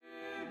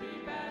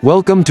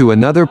Welcome to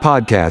another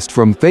podcast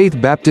from Faith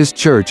Baptist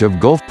Church of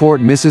Gulfport,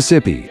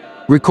 Mississippi.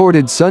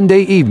 Recorded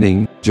Sunday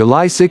evening,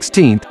 July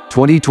 16,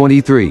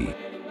 2023.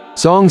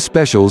 Song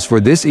specials for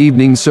this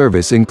evening's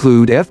service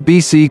include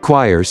FBC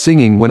Choir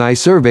singing When I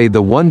Survey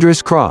the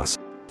Wondrous Cross,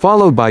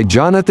 followed by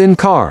Jonathan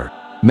Carr,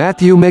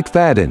 Matthew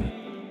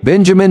McFadden,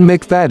 Benjamin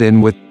McFadden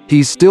with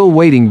He's Still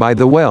Waiting by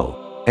the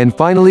Well, and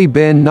finally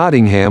Ben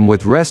Nottingham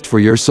with Rest for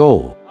Your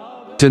Soul.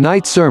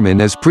 Tonight's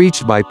sermon is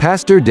preached by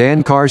Pastor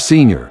Dan Carr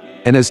Sr.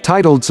 and is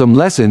titled Some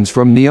Lessons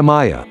from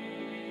Nehemiah.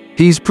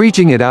 He's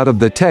preaching it out of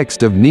the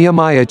text of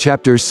Nehemiah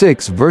chapter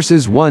 6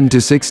 verses 1 to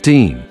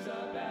 16.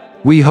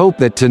 We hope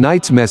that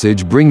tonight's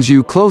message brings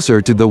you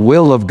closer to the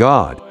will of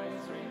God.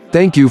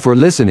 Thank you for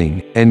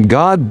listening, and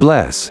God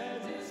bless.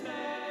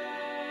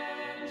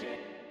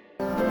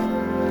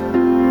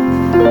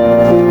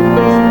 The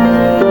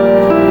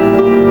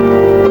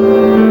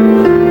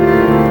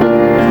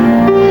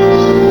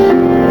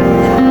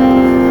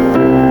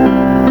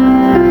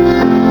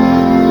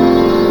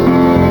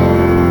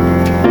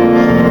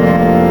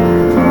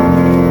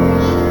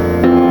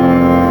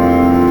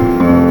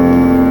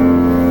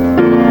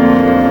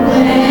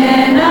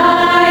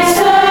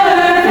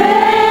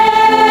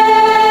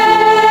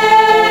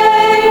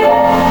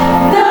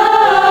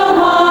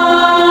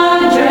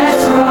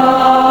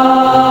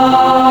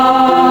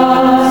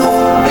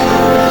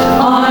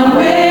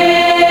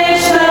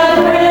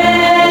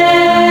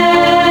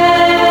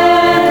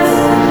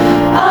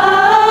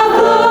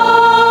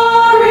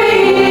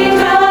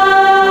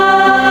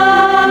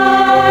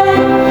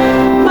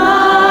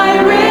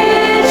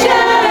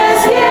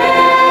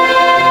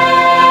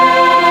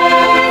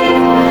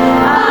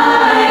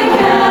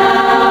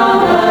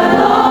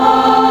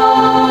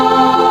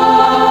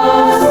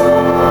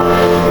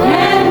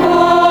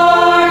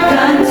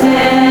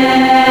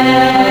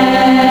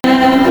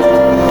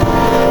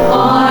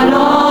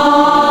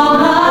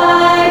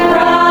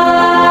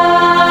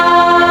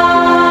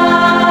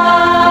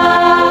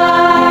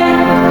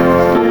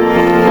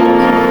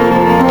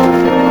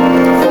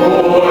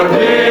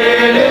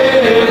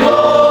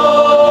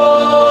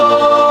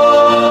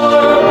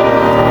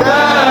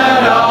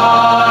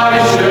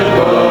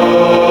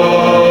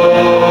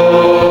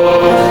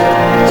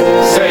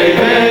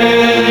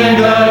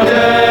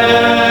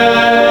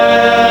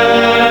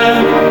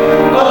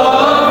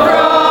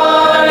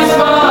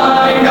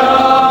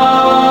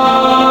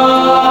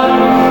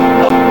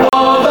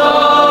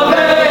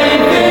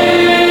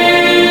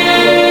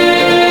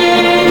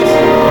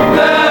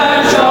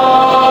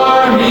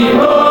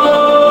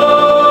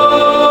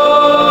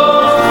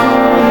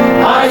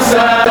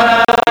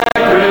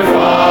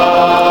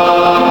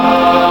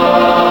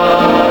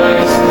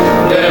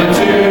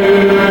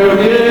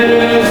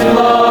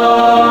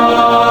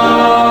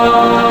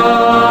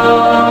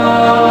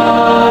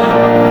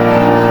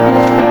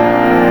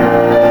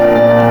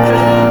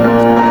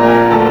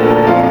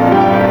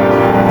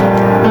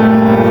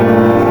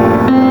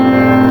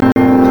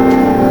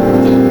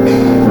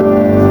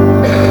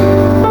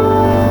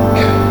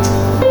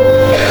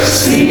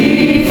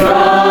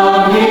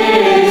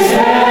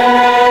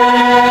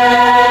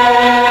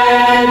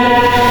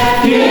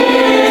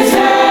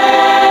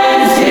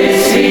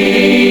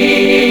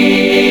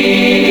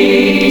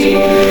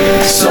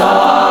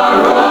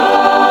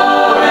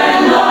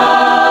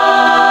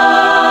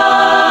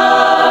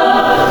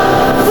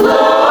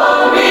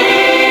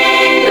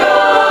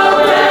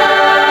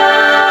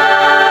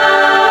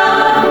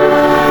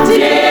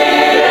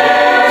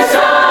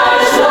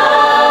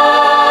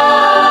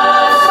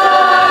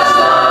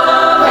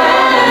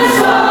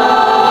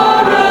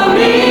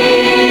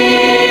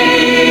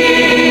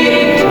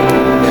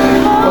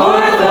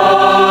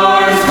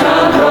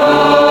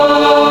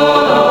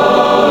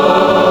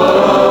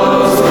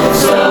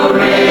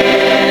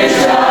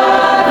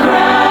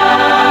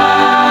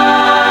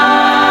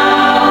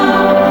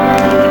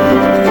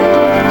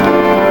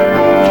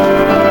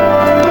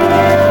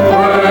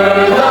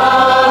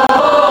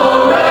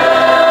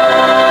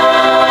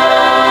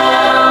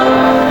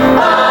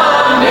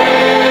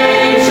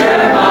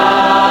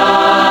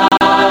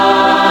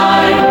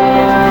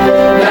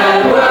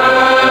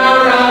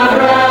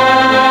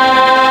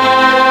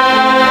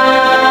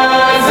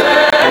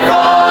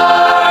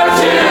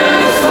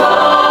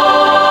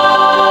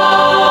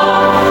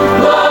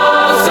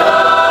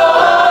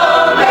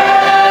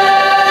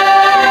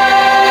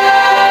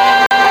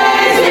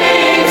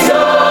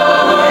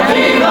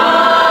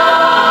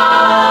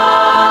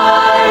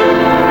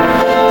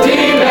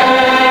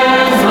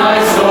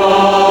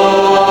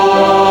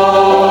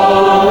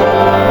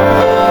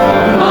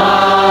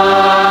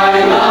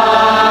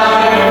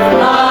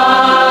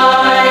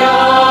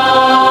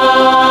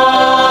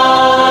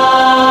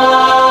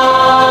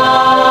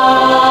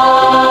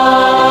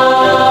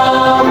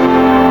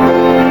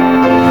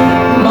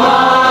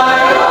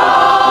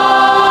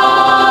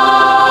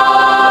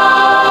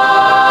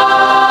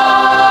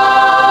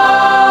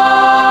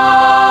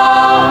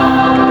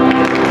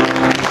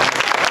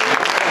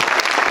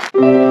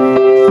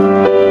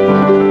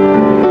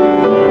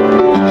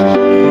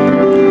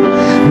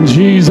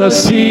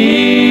Jesus,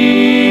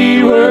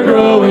 he were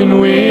growing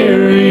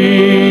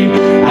weary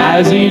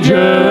as he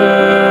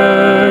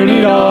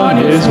journeyed on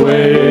his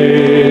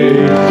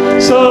way.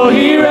 So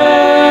he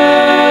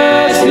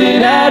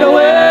rested at a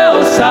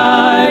well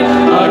side,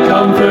 a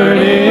comfort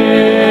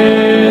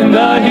in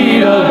the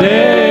heat of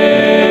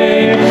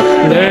day.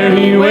 There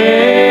he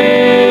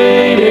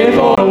waited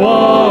for a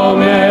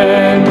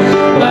woman,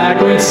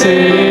 black with sin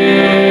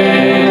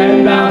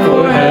and bound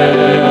for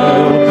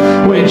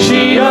hell. When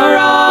she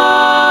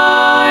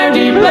arrived,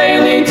 he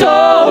plainly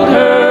told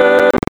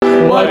her,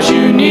 what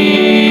you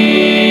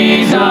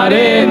need's not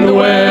in the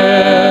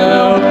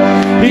well.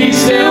 He's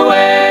still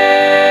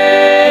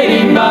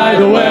waiting by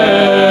the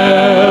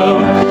well,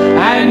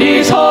 and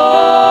he's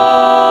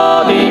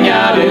holding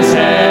out his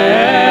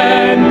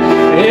hand.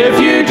 If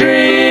you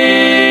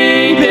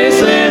drink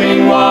this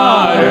living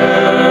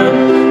water,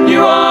 you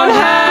won't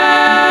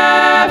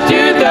have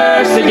to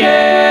thirst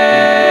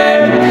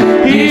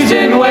again. He's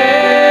been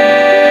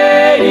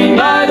waiting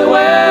by the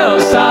well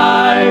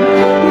side,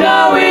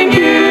 knowing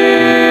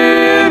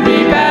you'd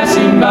be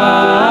passing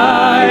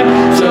by.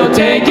 So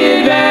take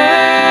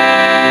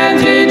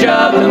advantage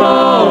of the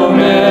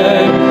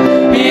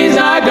moment. He's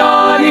not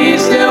gone,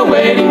 he's still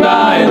waiting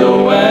by the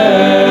well.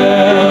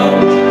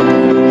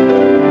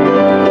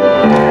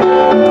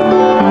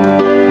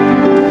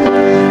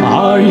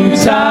 Are you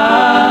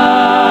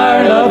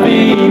tired of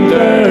being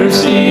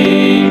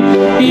thirsty,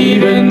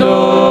 even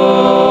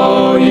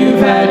though you've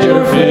had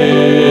your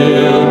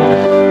fill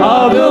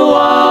of the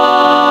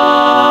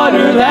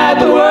water that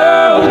the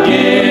world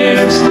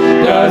gives?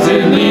 Does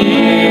it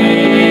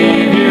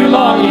leave you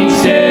longing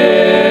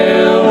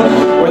still?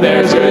 Where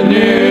there's good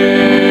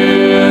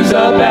news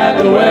up at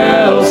the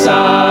well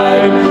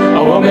side,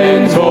 a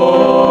woman's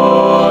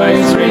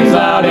voice rings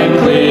loud and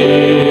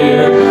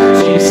clear.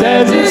 She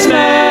says this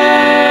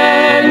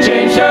man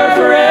changed her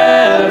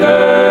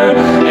forever,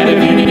 and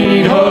if you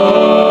need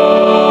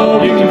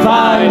hope, you can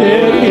find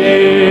it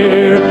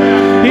here.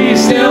 He's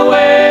still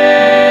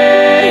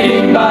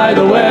waiting by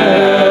the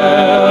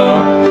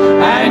well,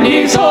 and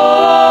he's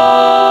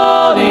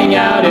holding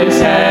out his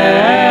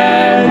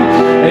hand.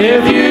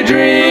 If you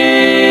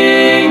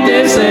drink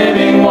this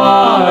living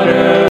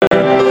water,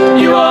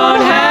 you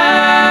won't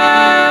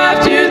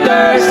have to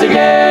thirst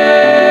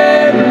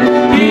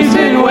again. He's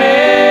been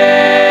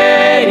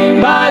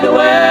waiting by the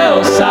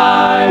well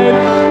side,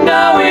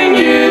 knowing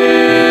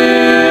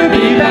you'd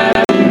be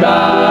passing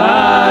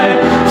by.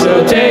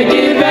 So take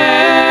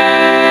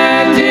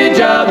advantage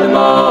of the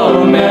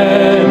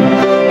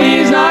moment.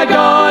 He's not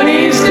gone,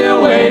 he's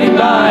still waiting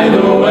by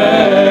the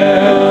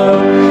well.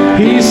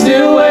 He's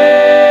still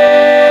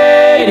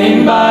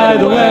waiting by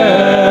the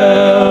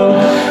well,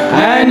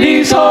 and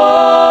he's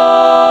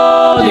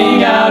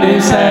holding out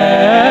his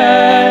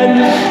hand.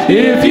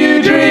 If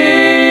you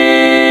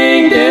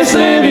drink this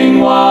living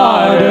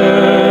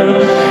water,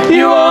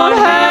 you won't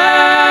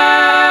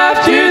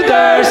have to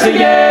thirst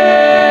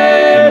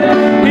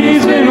again.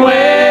 He's been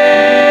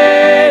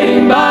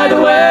waiting by the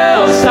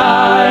well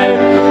side,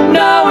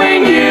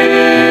 knowing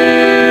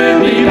you'd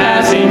be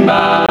passing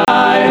by.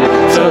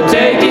 So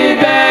take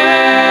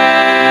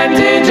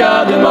advantage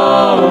of the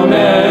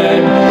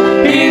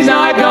moment. He's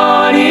not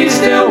gone, he's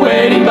still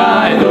waiting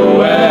by the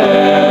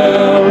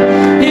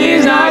well.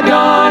 He's not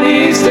gone,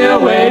 he's still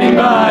waiting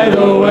by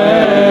the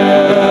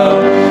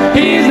well.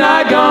 He's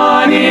not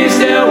gone, he's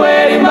still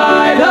waiting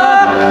by the well.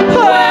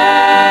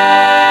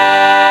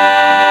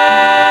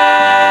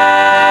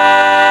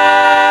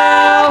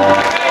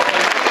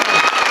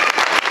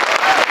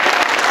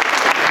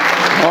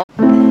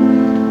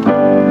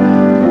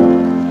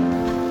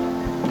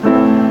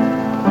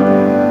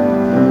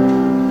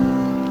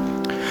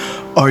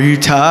 Are you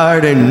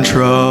tired and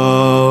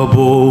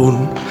troubled,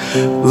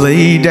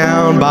 laid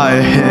down by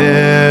a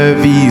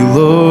heavy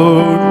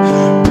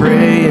load,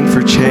 praying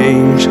for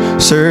change,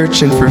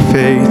 searching for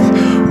faith,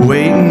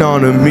 waiting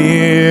on a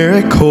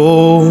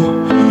miracle?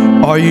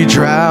 Are you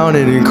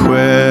drowning in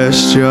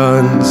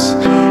questions,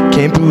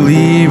 can't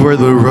believe where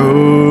the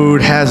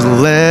road has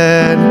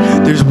led?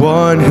 There's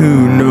one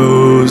who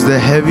knows the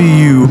heavy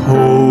you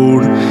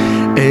hold,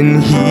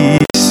 and he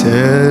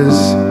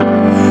says,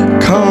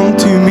 come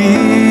to me,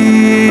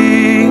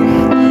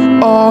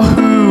 all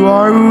who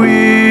are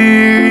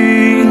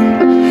weary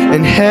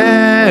and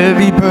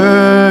heavy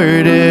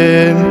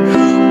burden,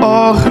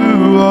 all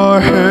who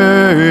are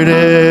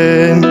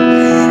hurting,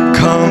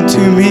 come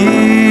to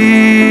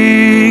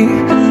me,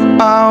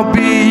 I'll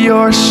be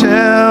your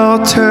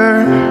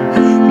shelter.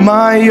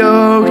 My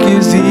yoke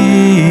is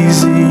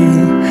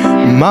easy,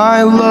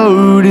 my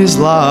load is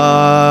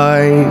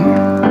light,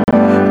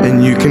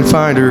 and you can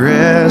find a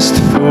rest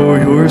for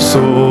your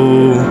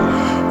soul,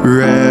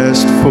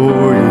 rest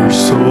for your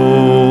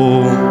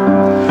soul.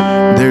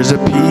 There's a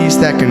peace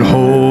that can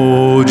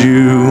hold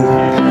you,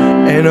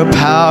 and a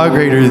power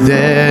greater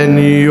than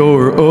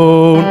your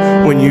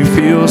own. When you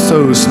feel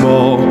so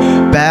small,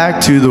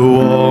 back to the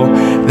wall,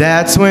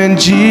 that's when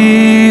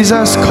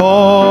Jesus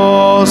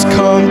calls.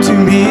 Come to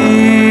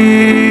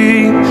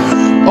me,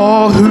 all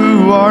all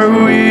who are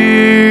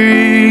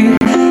weary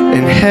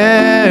and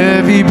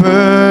heavy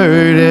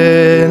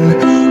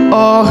burden,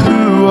 all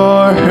who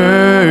are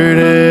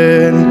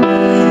hurting,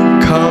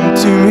 come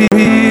to me.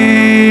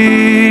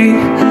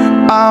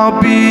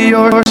 I'll be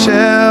your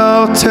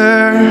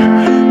shelter.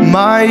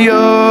 My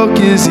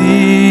yoke is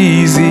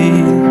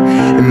easy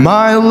and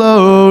my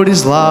load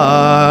is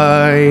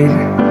light,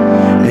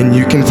 and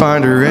you can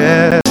find a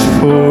rest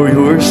for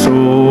your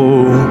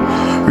soul,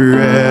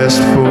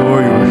 rest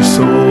for your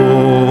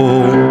soul.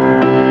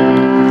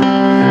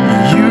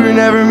 You were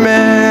never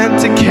meant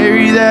to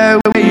carry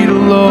that weight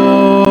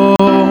alone.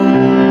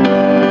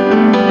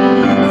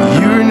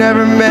 You were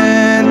never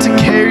meant to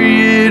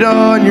carry it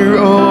on your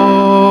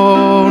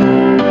own.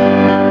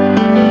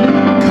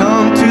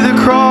 Come to the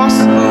cross,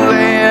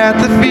 lay at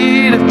the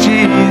feet of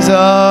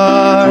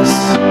Jesus.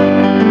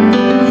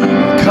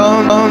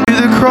 Come to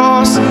the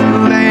cross,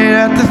 lay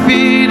at the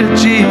feet of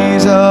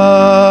Jesus.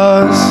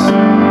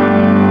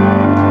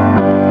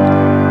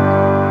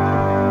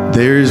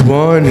 There's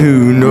one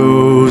who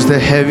knows the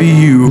heavy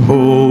you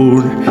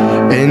hold,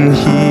 and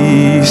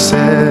he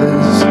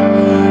says,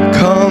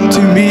 come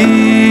to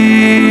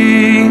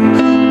me,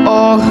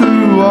 all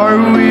who are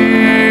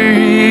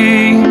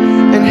weary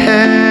and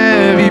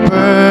heavy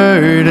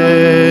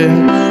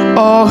burden,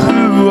 all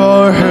who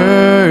are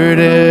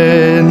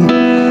hurting,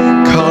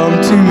 come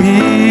to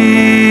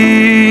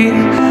me.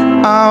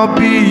 I'll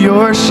be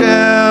your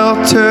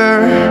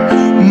shelter.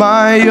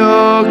 My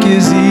yoke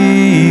is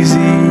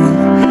easy,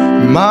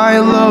 my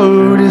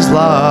load is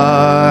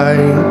light,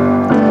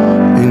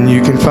 and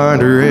you can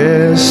find a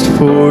rest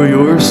for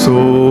your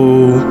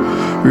soul,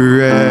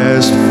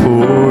 rest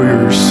for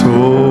your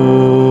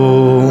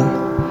soul.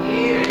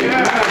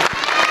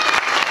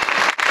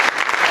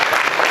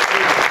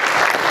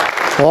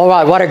 All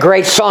right, what a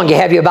great song. You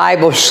have your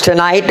Bibles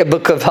tonight, the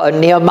book of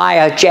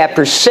Nehemiah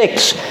chapter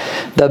 6.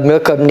 The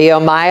book of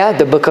Nehemiah,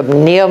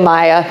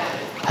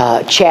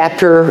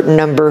 chapter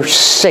number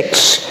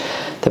 6.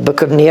 The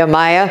book of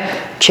Nehemiah,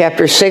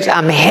 chapter 6.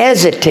 I'm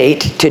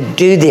hesitate to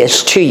do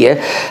this to you.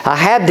 I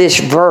have this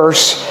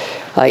verse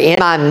in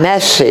my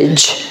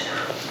message.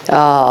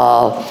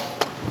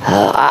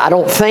 I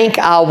don't think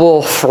I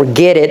will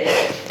forget it.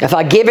 If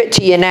I give it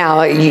to you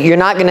now, you're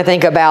not going to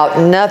think about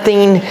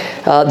nothing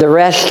the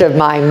rest of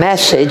my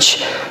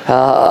message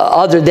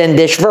other than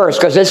this verse,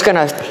 because it's going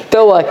to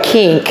throw a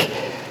kink.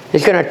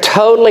 It's going to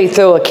totally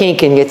throw a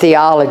kink in your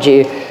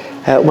theology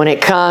when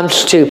it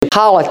comes to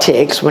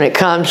politics, when it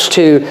comes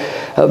to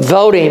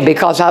voting,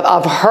 because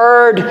I've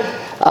heard,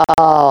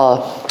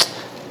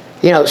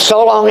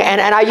 so long,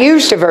 and I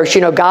use the verse,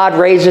 God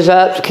raises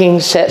up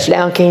kings, sets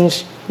down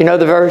kings. You know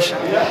the verse?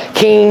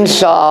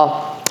 King's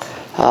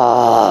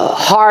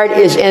heart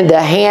is in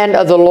the hand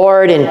of the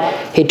Lord, and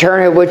he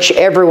turneth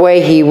whichever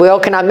way he will.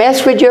 Can I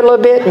mess with you a little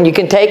bit, and you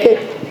can take it?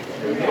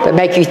 To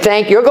make you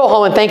think. You'll go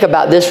home and think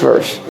about this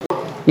verse.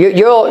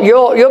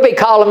 You'll be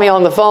calling me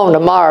on the phone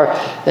tomorrow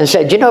and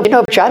say,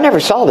 I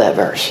never saw that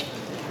verse.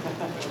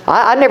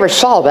 I never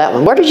saw that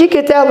one. Where did you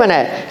get that one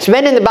at? It's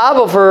been in the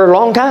Bible for a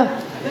long time.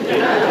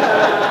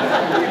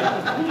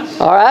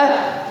 All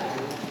right?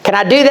 Can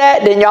I do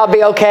that? Then y'all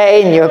be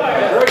okay and you'll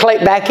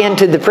click back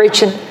into the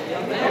preaching?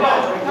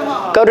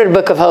 Go to the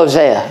book of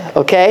Hosea,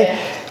 okay?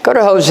 Go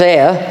to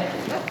Hosea,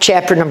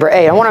 chapter number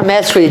 8. I want to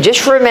mess with you just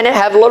for a minute,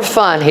 have a little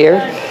fun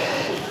here.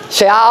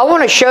 See, I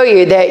want to show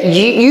you that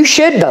you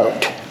should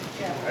vote.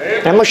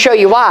 And I'm going to show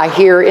you why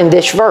here in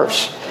this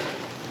verse.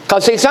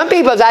 Because see, some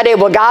people's idea,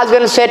 well, God's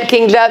going to set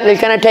kings up and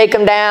he's going to take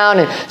them down,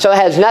 and so it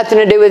has nothing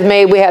to do with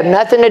me. We have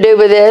nothing to do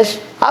with this.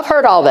 I've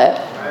heard all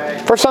that.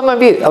 For some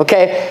of you,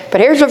 okay? But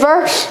here's a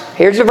verse.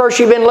 Here's the verse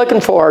you've been looking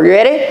for. Are you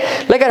ready?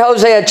 Look at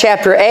Hosea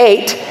chapter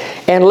 8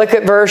 and look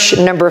at verse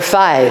number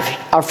 4.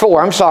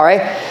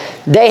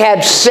 They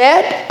have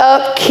set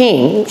up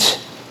kings,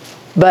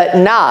 but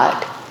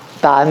not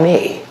by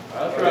me.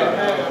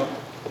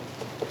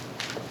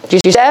 Did you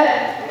see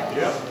that?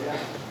 Yeah.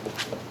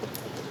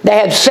 They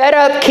have set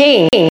up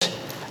kings,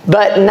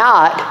 but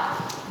not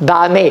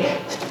by me.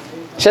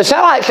 So it's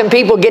not like some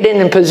people get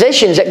in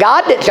positions that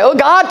God didn't say,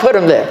 God put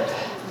them there.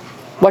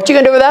 What you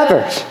going to do with that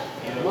verse?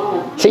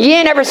 So you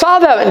ain't never saw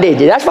that one, did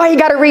you? That's why you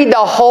got to read the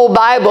whole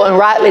Bible and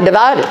rightly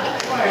divide it.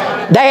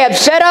 They have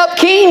set up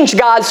kings,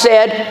 God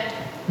said,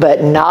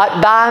 but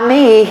not by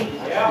me.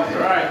 Yeah,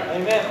 right.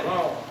 Amen.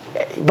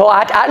 Boy,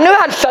 I knew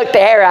I'd suck the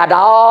hair out of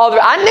all.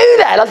 I knew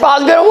that. That's why I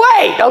was going to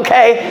wait.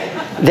 Okay.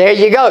 There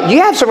you go. You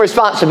have some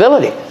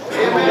responsibility.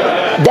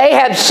 Amen. They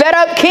have set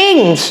up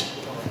kings,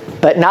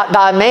 but not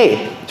by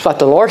me. That's what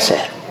the Lord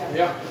said.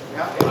 Yeah.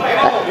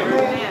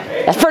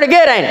 That's pretty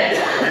good, ain't it?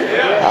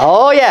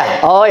 Oh yeah.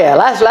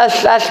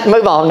 Let's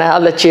move on now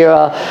that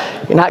you're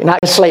not going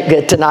to sleep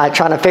good tonight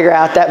trying to figure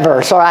out that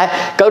verse. All right,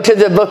 go to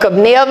the book of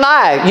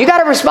Nehemiah. You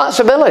got a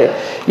responsibility.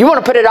 You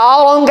want to put it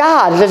all on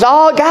God. It's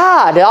all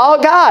God.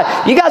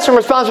 You got some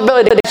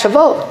responsibility to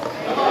vote.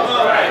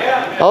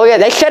 Oh yeah,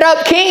 they set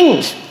up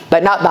kings,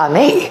 but not by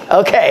me.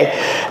 Okay.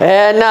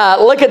 And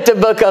look at the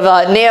book of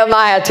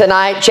Nehemiah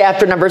tonight,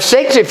 chapter number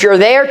 6. If you're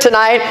there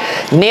tonight,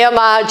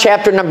 Nehemiah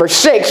chapter number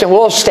 6, and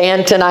we'll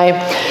stand tonight.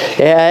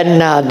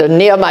 And the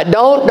Nehemiah,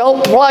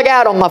 don't plug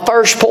out on my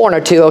first point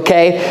or two,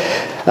 okay?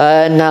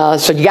 And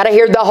so you got to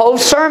hear the whole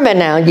sermon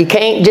now. You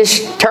can't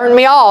just turn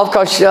me off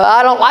because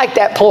I don't like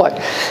that point.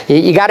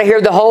 You got to hear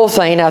the whole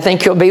thing. I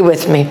think you'll be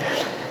with me.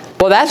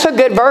 Well, that's a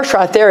good verse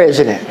right there,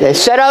 isn't it? They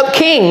set up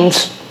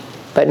kings,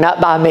 but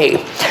not by me.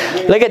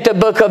 Look at the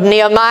book of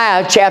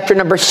Nehemiah, chapter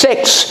number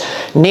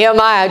 6.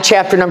 Nehemiah,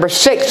 chapter number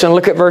 6, and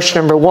look at verse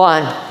number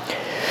 1.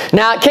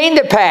 Now it came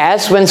to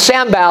pass when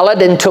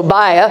Sanballat and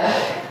Tobiah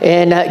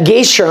and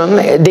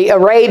Geshem the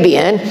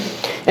Arabian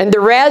and the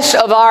rest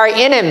of our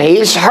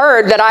enemies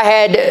heard that I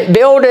had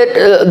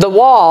builded the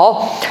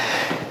wall,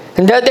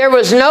 and that there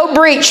was no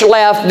breach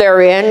left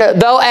therein,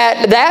 though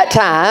at that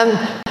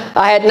time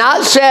I had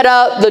not set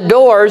up the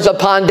doors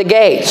upon the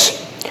gates,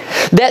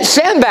 that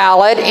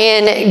Sanballat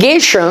and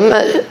Geshem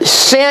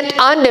sent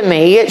unto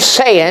me,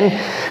 saying,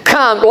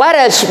 Come, let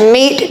us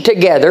meet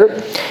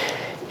together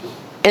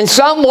in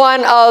some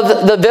one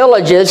of the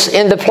villages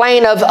in the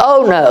plain of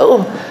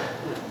Ono.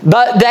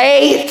 But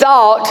they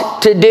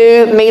thought to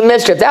do me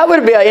mischief. That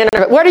would be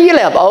where do you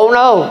live? Oh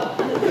no.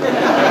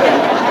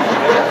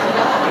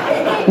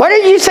 Where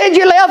did you say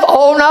you live?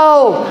 Oh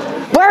no.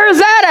 Where is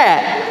that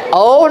at?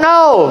 Oh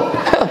no.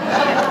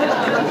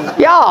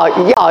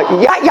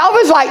 Y'all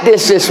was like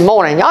this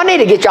morning. Y'all need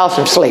to get y'all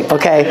some sleep,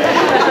 okay?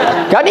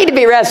 Y'all need to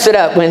be rested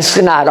up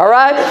Wednesday night, all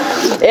right?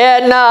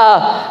 And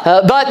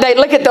but they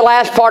look at the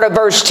last part of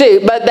verse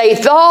 2. But they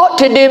thought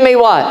to do me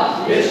what?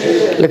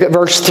 Look at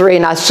verse 3.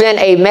 And I sent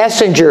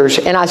messengers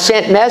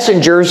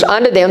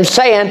unto them,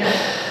 saying,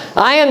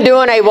 I am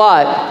doing a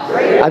what?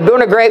 I'm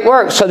doing a great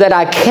work, so that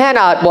I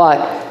cannot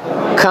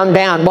what? Come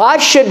down. Why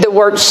should the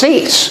work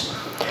cease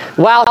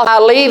while I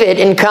leave it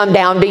and come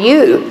down to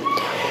you?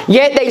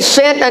 Yet they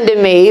sent unto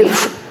me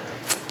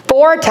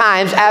 4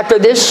 times after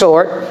this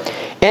sort,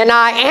 and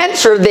I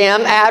answered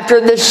them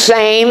after the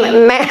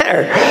same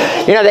manner.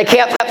 You know, they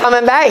kept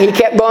coming back. He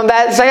kept going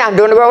back and saying, I'm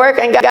doing a great work,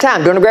 ain't got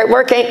time. Doing a great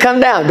work, can't come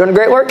down. Doing a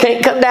great work, can't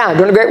come down.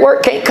 Doing a great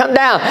work, can't come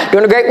down.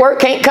 Doing a great work,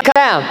 can't come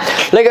down.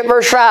 Look at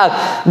verse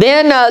 5.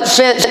 Then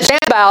sent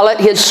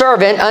Sanballat his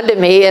servant unto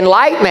me in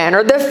like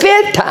manner the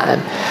 5th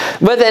time,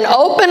 with an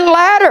open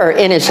ladder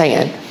in his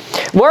hand,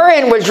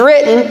 wherein was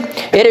written,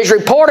 it is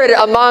reported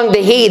among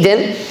the heathen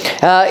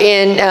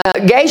in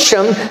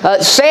Geshem,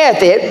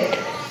 saith it,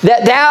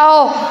 that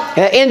thou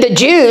and the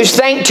Jews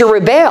think to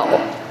rebel,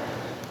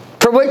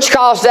 for which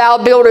cause thou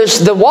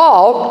buildest the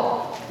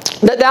wall,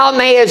 that thou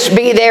mayest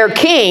be their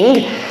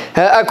king,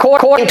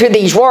 according to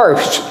these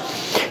words.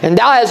 And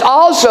thou hast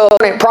also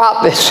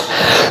prophets,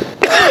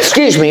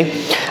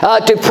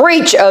 to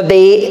preach of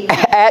thee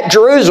at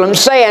Jerusalem,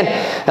 saying,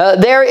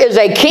 there is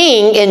a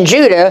king in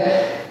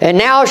Judah, and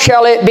now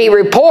shall it be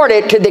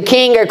reported to the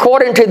king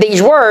according to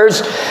these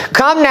words.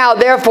 Come now,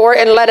 therefore,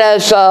 and let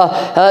us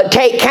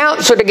take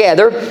counsel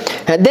together.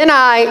 And then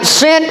I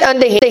sent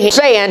unto him,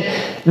 saying,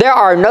 there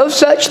are no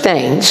such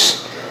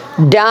things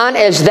done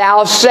as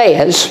thou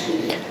sayest,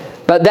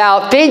 but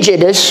thou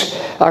fidgetest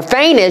or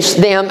feignest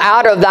them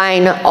out of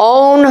thine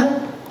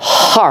own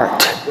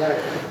heart.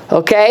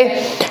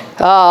 Okay?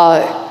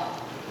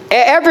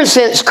 Ever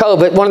since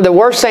COVID, one of the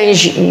worst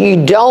things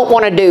you don't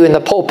want to do in the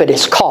pulpit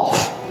is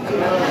cough.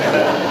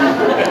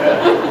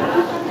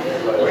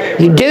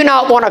 You do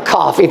not want to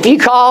cough. If you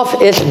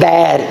cough, it's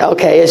bad.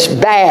 Okay, it's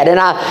bad.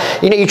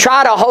 And you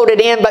try to hold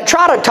it in, but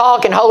try to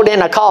talk and hold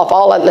in a cough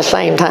all at the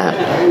same time.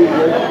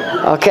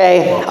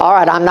 Okay, all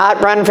right. I'm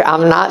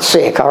not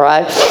sick. All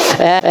right.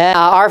 And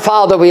our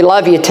Father, we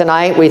love you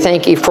tonight. We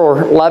thank you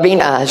for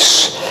loving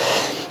us.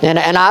 And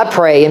I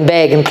pray and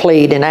beg and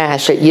plead and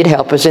ask that you'd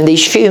help us in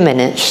these few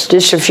minutes,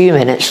 just a few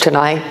minutes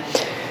tonight.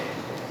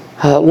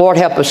 Lord,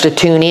 help us to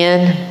tune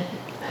in.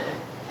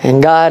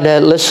 And God,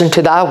 listen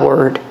to thy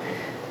word.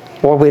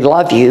 Lord, we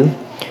love you.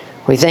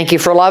 We thank you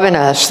for loving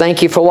us.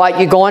 Thank you for what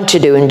you're going to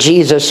do. In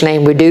Jesus'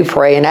 name we do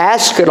pray and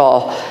ask it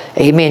all.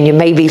 Amen. You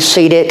may be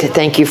seated.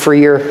 Thank you for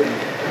your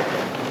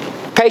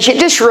patience.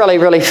 Just really,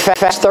 really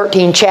fast.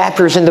 13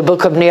 chapters in the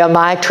book of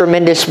Nehemiah.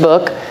 Tremendous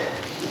book.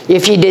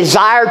 If you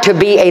desire to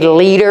be a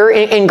leader,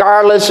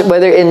 regardless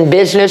whether in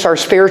business or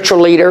spiritual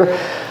leader,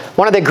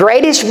 one of the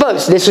greatest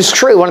books, this is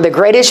true, one of the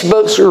greatest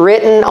books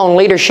written on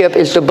leadership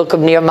is the book of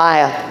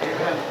Nehemiah.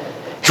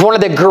 It's one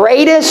of the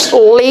greatest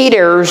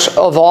leaders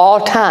of all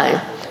time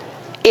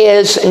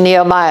is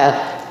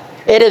Nehemiah.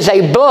 It is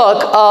a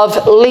book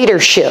of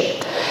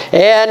leadership.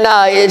 And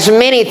it's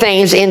many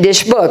things in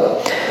this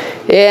book.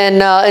 In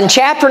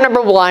chapter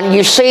number 1,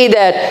 you see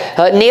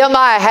that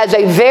Nehemiah has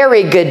a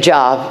very good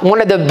job.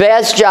 One of the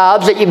best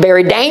jobs, a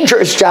very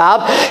dangerous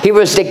job. He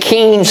was the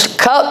king's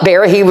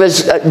cupbearer. He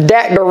was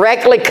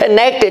directly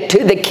connected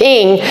to the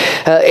king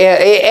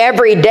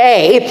every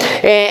day.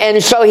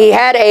 And so he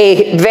had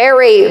a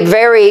very,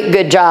 very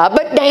good job,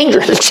 but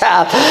dangerous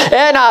job.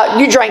 And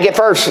you drank it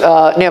first,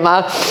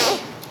 Nehemiah.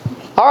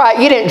 All right,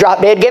 you didn't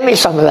drop dead. Give me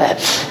some of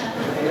that.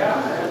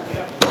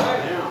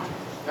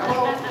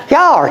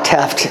 Y'all are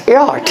tough.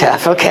 Y'all are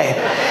tough. Okay.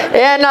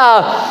 And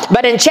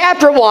but in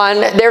chapter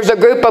 1, there's a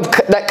group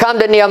that come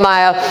to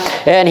Nehemiah,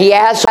 and he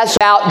asks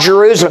about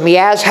Jerusalem. He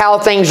asks how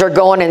things are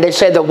going, and they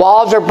say the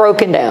walls are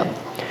broken down.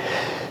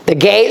 The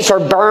gates are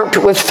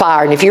burnt with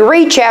fire. And if you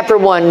read chapter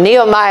 1,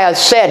 Nehemiah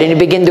said, and he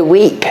began to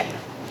weep.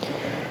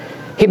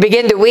 He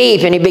began to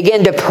weep, and he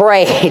began to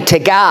pray to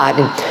God.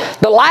 And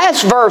the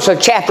last verse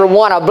of chapter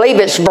 1, I believe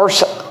it's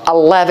verse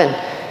 11.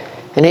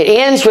 And it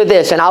ends with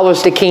this, and I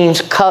was the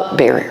king's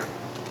cupbearer.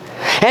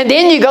 And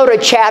then you go to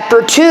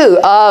chapter 2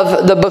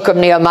 of the book of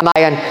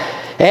Nehemiah.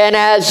 And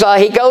as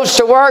he goes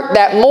to work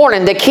that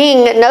morning, the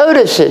king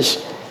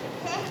notices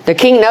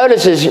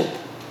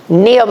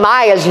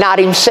Nehemiah is not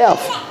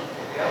himself.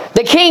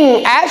 The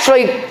king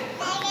actually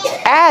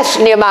asked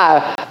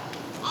Nehemiah,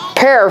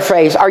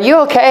 paraphrase, are you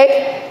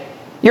okay?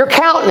 Your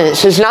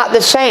countenance is not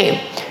the same.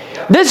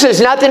 This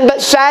is nothing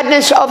but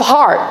sadness of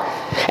heart.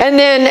 And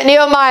then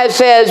Nehemiah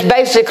says,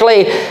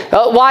 basically,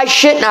 why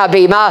shouldn't I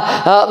be?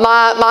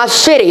 My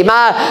city,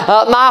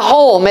 my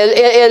home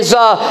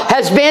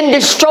has been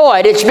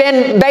destroyed. It's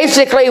been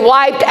basically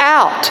wiped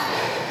out.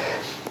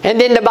 And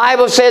then the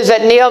Bible says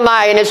that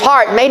Nehemiah in his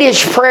heart made his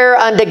prayer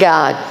unto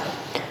God.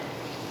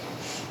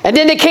 And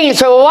then the king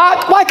said, well,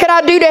 what can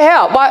I do to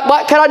help?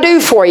 What can I do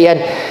for you?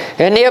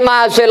 And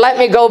Nehemiah said, let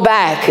me go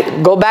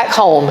back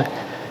home.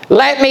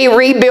 Let me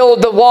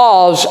rebuild the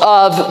walls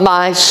of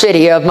my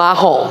city, of my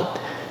home.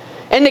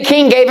 And the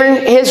king gave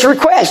him his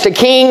request. The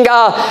king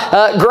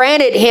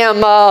granted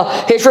him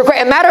his request.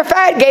 As a matter of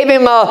fact, gave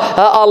him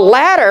a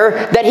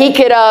ladder that he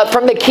could,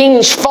 from the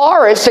king's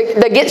forest,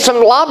 to get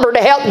some lumber to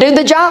help do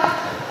the job.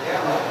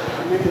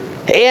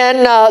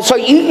 And so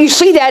you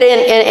see that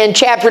in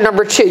chapter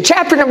number 2.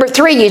 Chapter number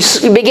 3,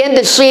 you begin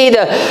to see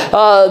the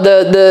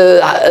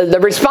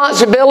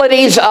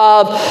responsibilities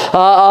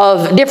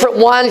of different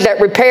ones that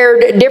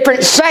repaired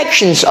different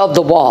sections of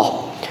the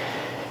wall.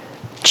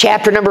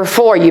 Chapter number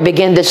 4, you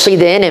begin to see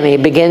the enemy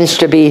begins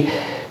to be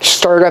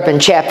stirred up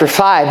in chapter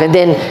 5. And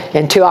then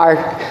into our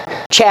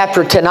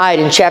chapter tonight,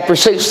 in chapter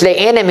 6, the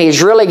enemy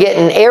is really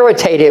getting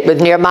irritated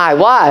with Nehemiah.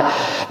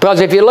 Why?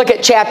 Because if you look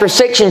at chapter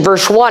 6 and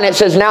verse 1, it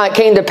says, now it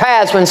came to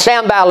pass when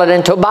Sanballat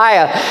and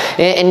Tobiah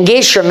and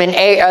Geshem and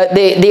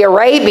the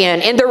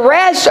Arabian and the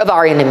rest of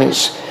our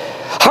enemies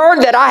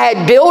heard that I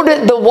had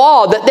builded the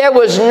wall, that there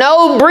was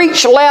no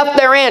breach left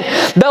therein,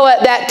 though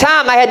at that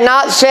time I had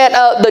not set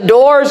up the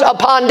doors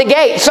upon the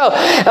gate. So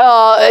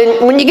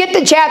when you get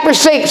to chapter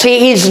 6,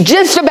 he's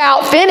just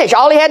about finished.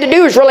 All he had to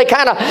do was really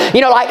kind of,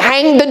 like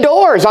hang the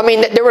doors. I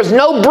mean, there was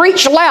no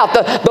breach left.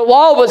 The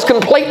wall was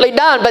completely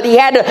done, but he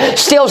had to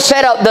still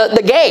set up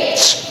the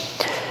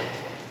gates.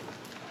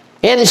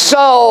 And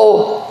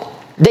so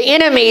the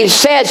enemy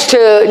says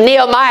to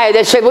Nehemiah,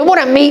 they said, we want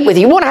to meet with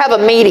you. We want to have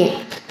a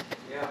meeting.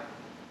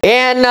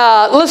 And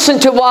listen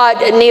to what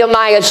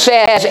Nehemiah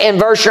says in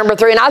verse number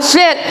 3. And I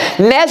sent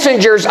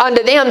messengers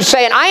unto them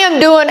saying, I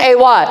am doing a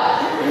what?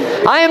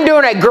 I am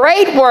doing a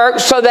great work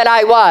so that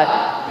I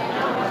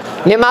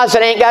what? Nehemiah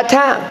said, I ain't got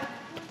time.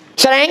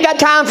 He said, I ain't got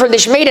time for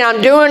this meeting.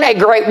 I'm doing a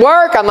great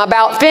work. I'm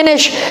about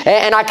finished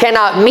and I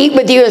cannot meet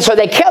with you. And so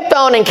they kept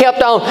on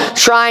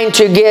trying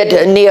to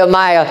get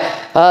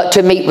Nehemiah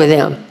to meet with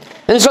them.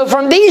 And so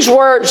from these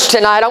words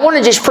tonight, I want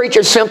to just preach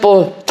a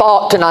simple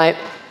thought tonight.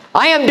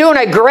 I am doing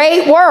a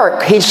great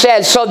work, he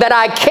says, so that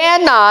I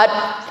cannot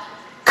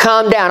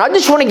come down. I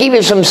just want to give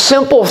you some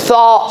simple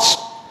thoughts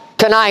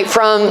tonight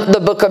from the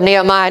book of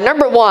Nehemiah.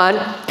 Number 1,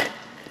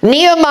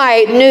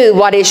 Nehemiah knew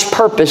what his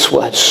purpose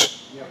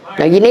was.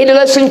 Now you need to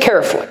listen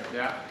carefully.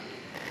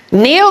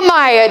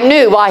 Nehemiah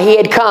knew why he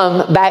had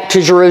come back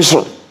to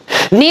Jerusalem.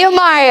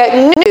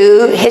 Nehemiah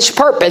knew his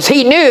purpose.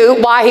 He knew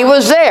why he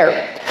was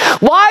there.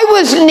 Why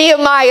was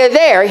Nehemiah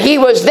there? He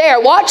was there.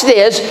 Watch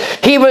this.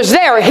 He was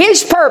there.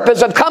 His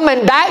purpose of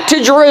coming back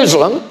to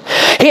Jerusalem,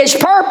 his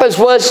purpose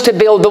was to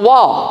build the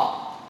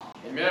wall.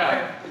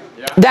 Amen.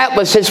 Yeah. That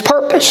was his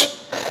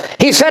purpose.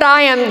 He said,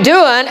 I am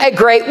doing a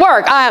great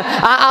work.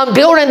 I'm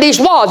building these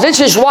walls. This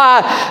is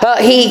why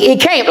he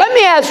came. Let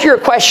me ask you a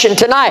question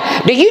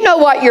tonight. Do you know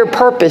what your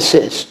purpose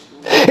is?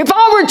 If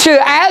I were to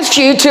ask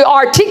you to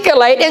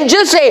articulate in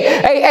just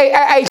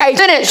a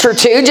sentence or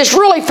two, just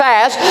really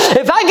fast,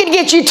 if I could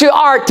get you to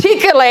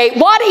articulate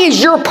what is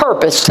your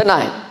purpose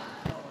tonight?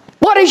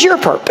 What is your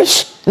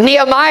purpose?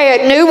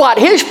 Nehemiah knew what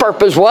his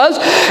purpose was,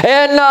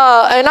 and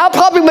I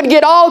probably would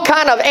get all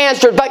kind of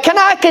answers, but can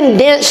I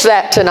condense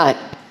that tonight?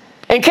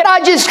 And can I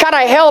just kind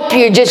of help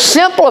you just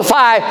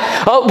simplify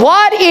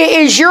what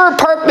is your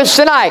purpose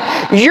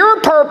tonight?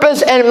 Your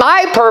purpose and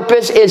my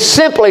purpose is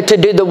simply to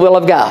do the will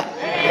of God.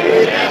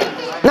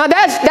 Now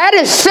that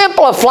is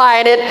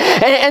simplifying it,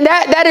 and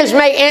that is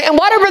and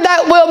whatever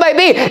that will may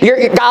be.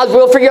 God's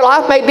will for your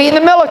life may be in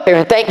the military,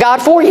 and thank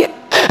God for you.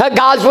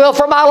 God's will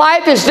for my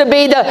life is to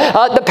be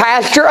the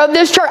pastor of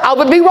this church. I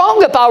would be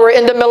wrong if I were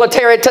in the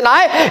military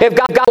tonight if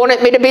God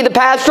wanted me to be the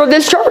pastor of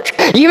this church.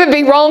 You would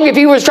be wrong if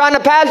you was trying to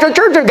pastor a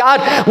church and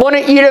God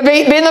wanted you to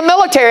be in the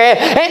military.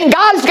 And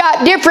God's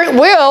got different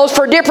wills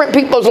for different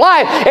people's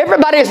life.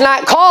 Everybody is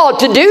not called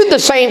to do the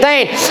same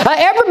thing.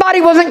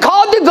 Everybody wasn't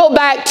called to go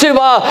back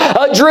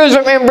to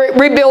Jerusalem and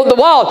rebuild the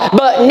wall,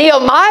 but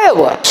Nehemiah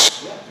was.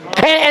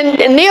 And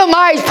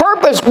Nehemiah's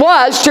purpose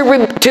was to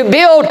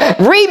rebuild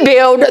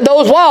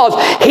those walls.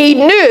 He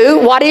knew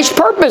what his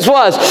purpose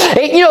was.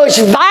 It's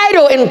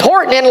vital,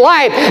 important in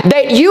life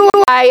that you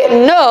and I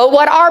know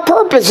what our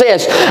purpose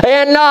is.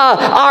 And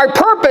our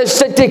purpose,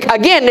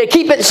 to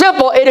keep it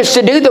simple, it is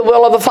to do the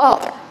will of the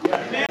Father.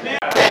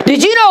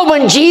 Did you know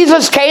when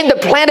Jesus came to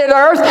planet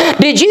Earth,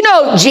 did you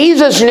know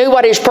Jesus knew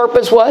what his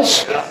purpose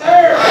was?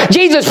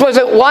 Jesus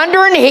wasn't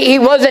wondering. He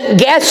wasn't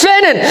guessing.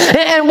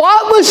 And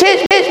what was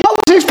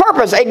his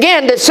purpose?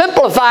 Again, to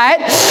simplify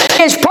it,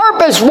 his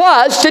purpose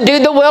was to do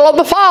the will of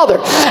the Father.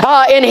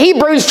 In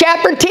Hebrews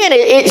chapter 10,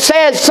 it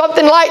says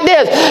something like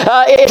this.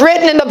 It's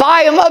written in the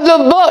volume of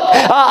the book.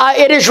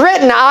 It is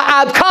written,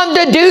 I've come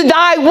to do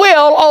thy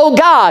will, O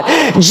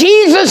God.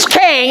 Jesus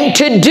came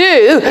to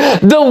do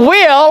the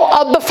will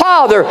of the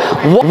Father.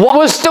 What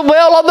was the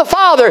will of the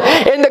Father?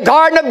 In the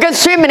Garden of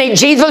Gethsemane,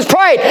 Jesus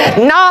prayed,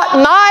 not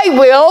my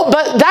will,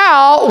 but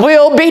thou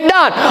will be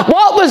done.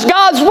 What was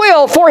God's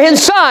will for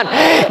his Son?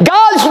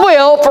 God's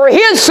will for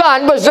his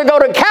Son was to go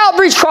to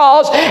Calvary's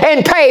cross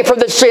and pay for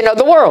the sin of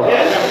the world.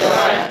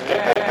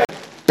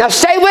 Now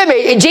stay with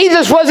me.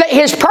 Jesus wasn't,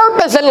 his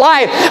purpose in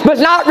life was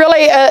not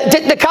really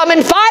to come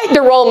and fight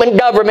the Roman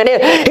government.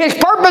 His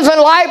purpose in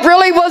life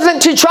really wasn't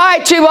to try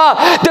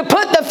to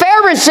put the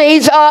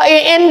Pharisees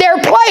in their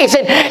place.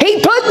 And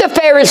he put the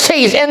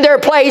Pharisees in their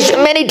place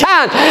many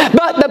times.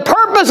 But the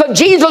purpose of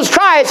Jesus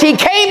Christ, he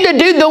came to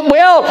do the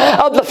will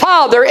of the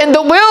Father. And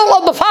the will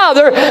of the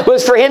Father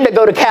was for him to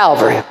go to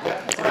Calvary.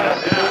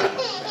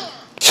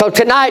 So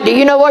tonight, do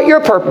you know what your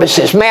purpose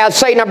is? May I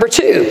say number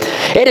 2?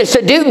 It is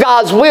to do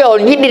God's will,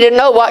 and you need to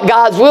know what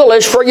God's will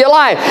is for your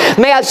life.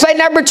 May I say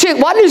number 2?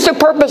 What is the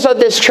purpose of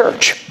this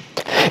church?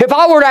 If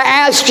I were to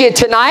ask you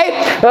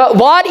tonight,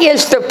 what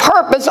is the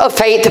purpose of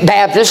Faith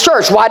Baptist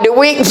Church? Why do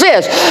we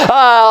exist?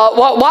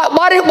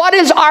 What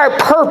is our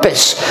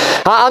purpose?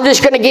 I'm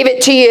just going to give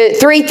it to you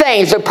 3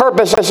 things. The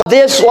purpose of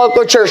this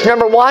local church.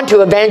 Number 1,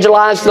 to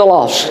evangelize the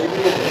lost.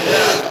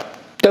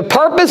 The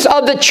purpose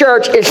of the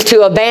church is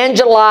to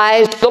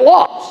evangelize the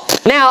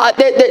lost. Now,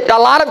 a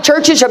lot of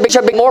churches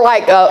should be more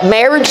like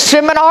marriage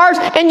seminars,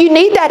 and you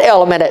need that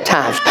element at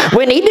times.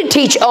 We need to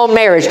teach on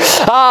marriage.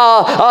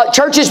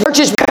 Churches,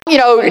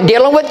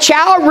 dealing with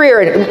child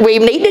rearing, we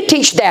need to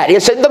teach that.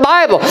 It's in the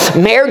Bible.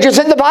 Marriage is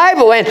in the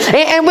Bible,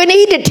 and we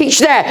need to teach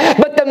that.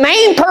 But the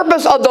main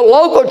purpose of the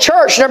local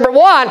church, number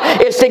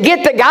 1, is to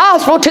get the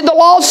gospel to the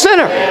lost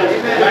sinner.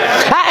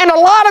 And a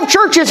lot of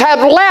churches have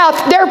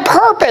left their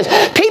purpose.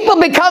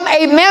 People become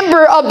a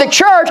member of the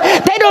church.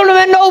 They don't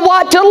even know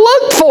what to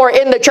look for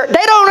in the church.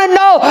 They don't even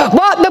know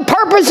what the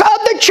purpose of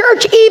the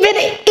church even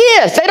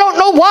is. They don't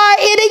know why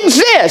it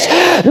exists.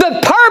 The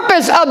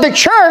purpose of the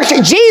church,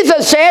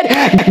 Jesus said,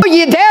 go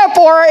ye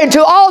therefore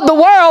into all the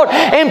world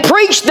and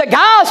preach the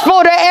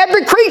gospel to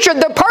every creature.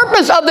 The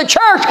purpose of the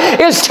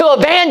church is to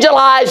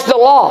evangelize the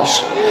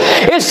lost.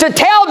 It's to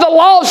tell the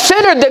lost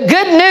sinner the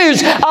good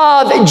news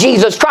of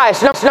Jesus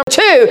Christ. Number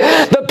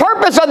 2, the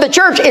purpose of the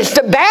church is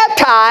to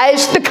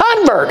baptize the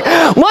convert.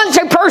 Once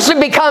a person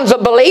becomes a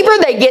believer,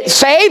 they get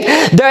saved,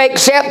 they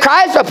accept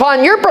Christ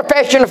upon your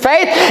profession of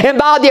faith, and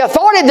by the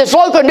authority of this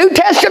local New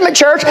Testament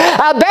church,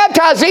 I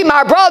baptize thee,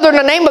 my brother, in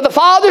the name of the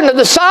Father, and of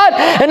the Son,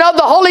 and of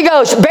the Holy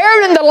Ghost,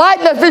 buried in the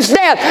likeness of his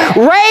death,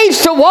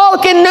 raised to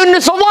walk in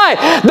newness of life.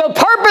 The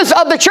purpose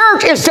of the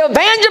church is to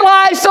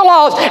evangelize the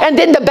lost, and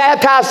then to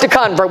baptize the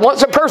convert.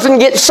 Once a person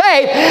gets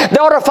saved, they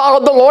ought to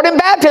follow the Lord in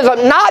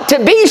baptism, not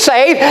to be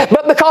saved,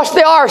 but because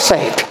they are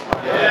saved.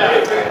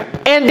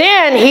 And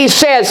then he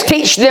says,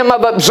 teach them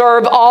of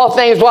observe all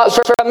things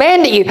whatsoever I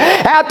commanded you.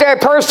 After a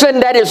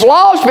person that is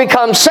lost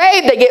becomes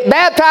saved, they get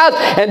baptized,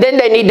 and then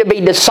they need to be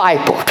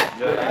discipled.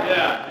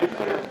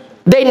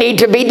 They need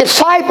to be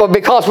discipled,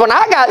 because when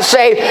I got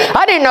saved,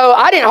 I didn't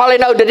hardly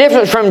know the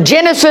difference from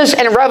Genesis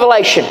and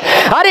Revelation.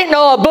 I didn't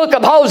know a book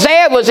of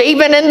Hosea was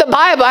even in the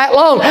Bible that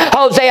long.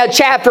 Hosea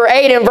chapter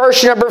 8 and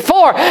verse number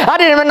 4. I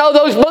didn't even know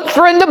those books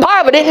were in the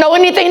Bible. I didn't know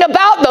anything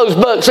about those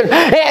books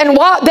and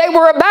what they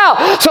were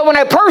about. So when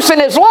a person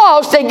is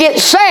lost, they get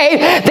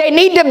saved, they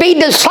need to be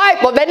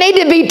discipled. They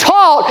need to be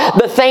taught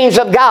the things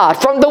of God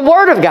from the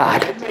Word of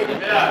God.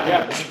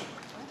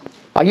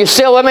 Are you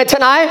still with me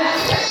tonight?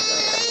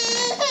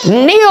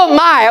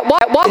 Nehemiah,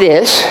 what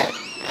is?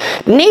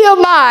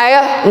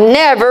 Nehemiah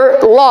never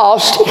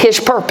lost his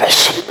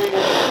purpose.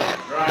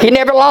 He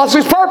never lost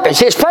his purpose.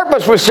 His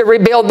purpose was to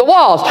rebuild the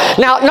walls.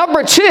 Now,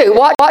 number 2,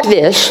 watch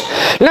this.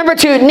 Number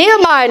 2,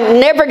 Nehemiah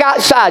never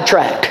got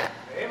sidetracked.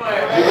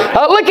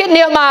 Look at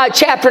Nehemiah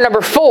chapter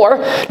number 4.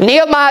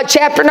 Nehemiah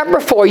chapter number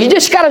 4. You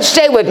just got to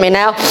stay with me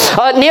now.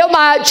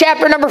 Nehemiah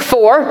chapter number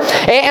 4.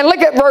 And look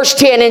at verse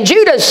 10. And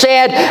Judah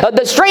said,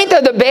 the strength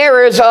of the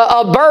bearers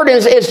of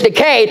burdens is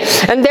decayed,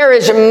 and there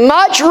is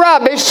much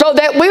rubbish, so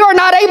that we are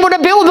not able to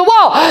build the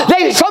wall.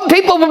 Some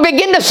people will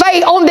begin to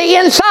say on the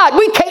inside,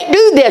 we can't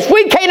do this.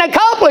 We can't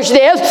accomplish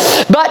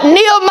this. But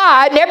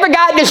Nehemiah never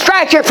got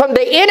distracted from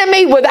the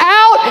enemy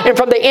without and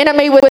from the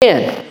enemy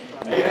within.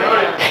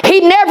 He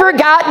never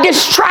got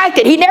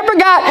distracted. He never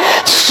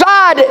got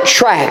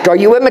sidetracked. Are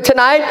you with me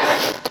tonight?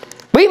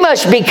 We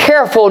must be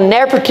careful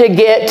never to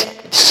get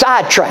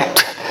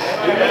sidetracked.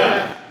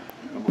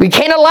 We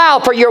can't allow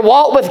for your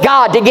walk with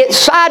God to get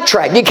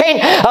sidetracked. You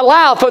can't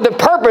allow for the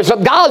purpose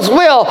of God's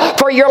will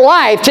for your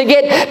life to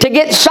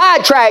get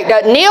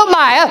sidetracked.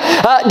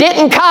 Nehemiah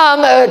didn't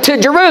come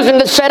to Jerusalem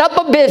to set up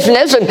a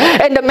business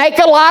and to make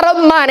a lot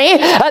of money.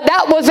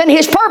 That wasn't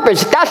his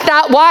purpose. That's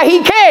not why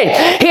he came.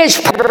 His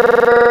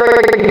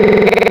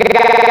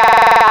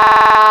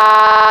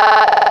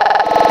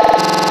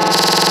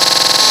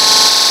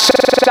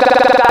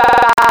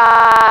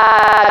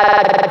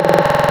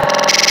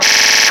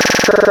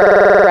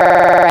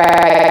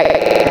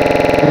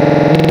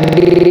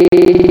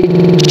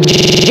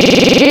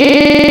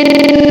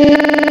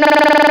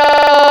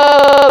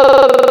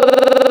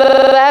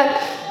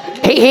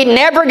He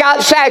never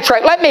got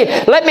sidetracked. Let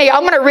me.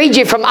 I'm going to read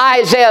you from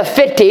Isaiah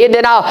 50, and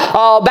then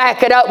I'll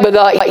back it up with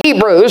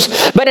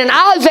Hebrews. But in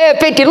Isaiah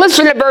 50,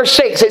 listen to verse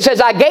 6. It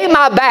says, I gave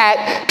my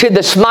back to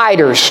the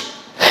smiters,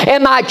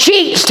 and my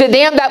cheeks to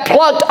them that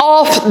plucked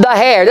off the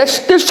hair.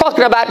 That's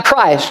talking about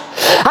Christ.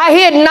 I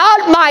hid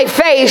not my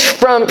face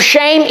from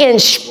shame in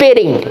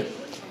spitting.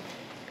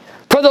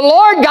 For the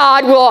Lord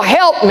God will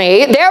help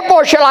me,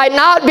 therefore shall I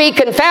not be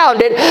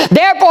confounded.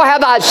 Therefore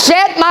have I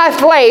set my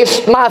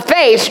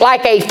face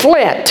like a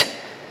flint,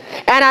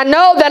 and I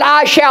know that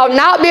I shall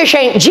not be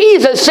ashamed.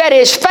 Jesus set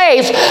his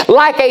face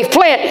like a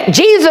flint.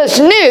 Jesus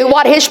knew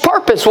what his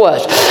purpose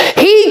was.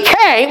 He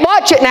came,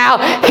 watch it now,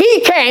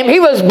 he came, he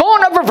was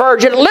born of a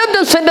virgin, lived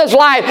a sinless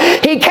life.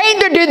 He came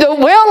to do the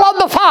will of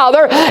the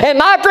Father, and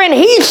my friend,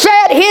 he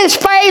set his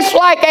face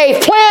like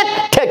a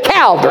flint to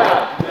Calvary.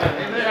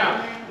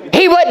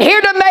 He wasn't here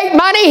to make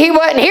money. He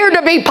wasn't here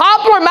to be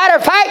popular. Matter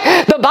of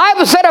fact, the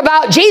Bible said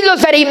about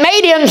Jesus that he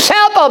made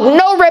himself of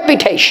no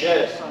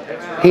reputation.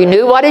 He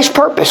knew what his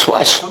purpose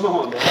was.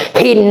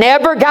 He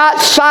never got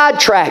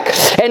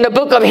sidetracked. In the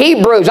book of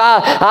Hebrews,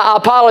 I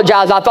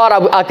apologize. I thought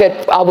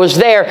I was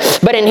there.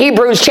 But in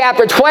Hebrews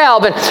chapter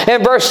 12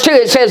 and verse 2,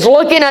 it says,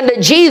 looking unto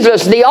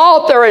Jesus, the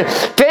author and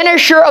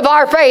finisher of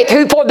our faith,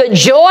 who for the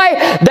joy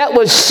that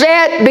was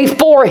set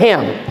before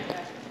him.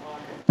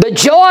 The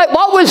joy,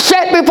 what was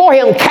set before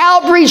him?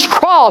 Calvary's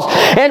cross.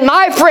 And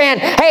my friend,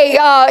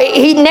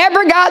 he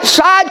never got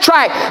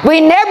sidetracked.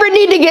 We never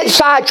need to get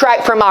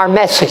sidetracked from our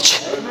message.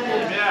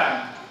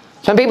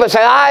 Some people say,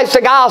 it's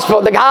the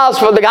gospel, the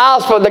gospel, the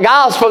gospel, the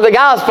gospel, the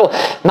gospel.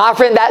 My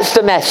friend, that's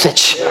the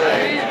message.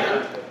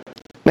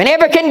 We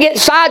never can get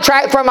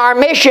sidetracked from our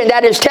mission,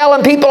 that is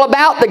telling people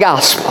about the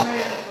gospel.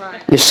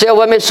 You still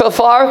with me so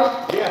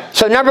far?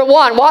 So number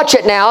one, watch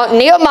it now.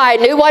 Nehemiah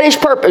knew what his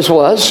purpose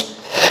was.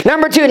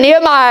 Number two,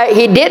 Nehemiah,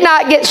 he did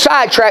not get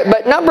sidetracked.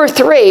 But number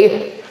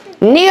three,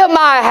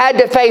 Nehemiah had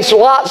to face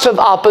lots of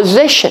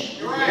opposition.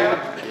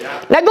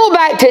 Now go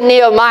back to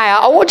Nehemiah.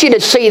 I want you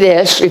to see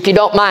this, if you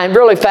don't mind,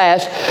 really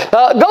fast.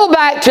 Go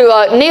back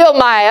to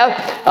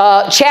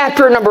Nehemiah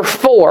chapter number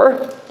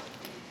 4.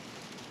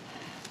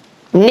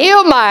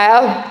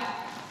 Nehemiah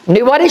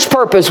knew what his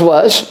purpose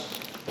was.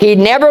 He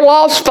never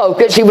lost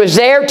focus. He was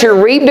there to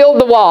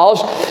rebuild the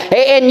walls.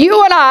 And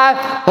you and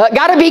I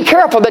got to be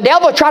careful. The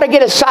devil will try to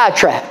get us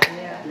sidetracked.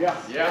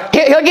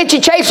 He'll get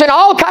you chasing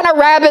all kind of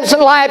rabbits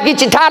in life,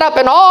 get you tied up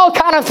in all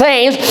kind of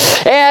things.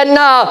 And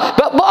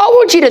but I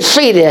want you to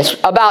see this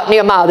about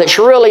Nehemiah that's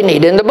really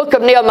neat. In the book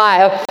of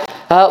Nehemiah,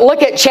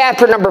 look at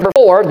chapter number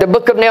 4, the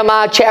book of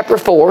Nehemiah chapter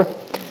 4.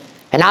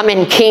 And I'm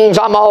in Kings.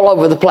 I'm all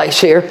over the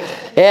place here.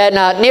 And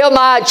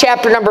Nehemiah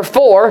chapter number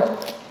 4.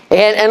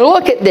 And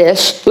look at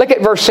this. Look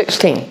at verse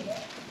 16.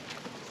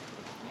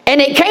 And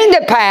it came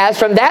to pass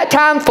from that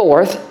time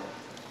forth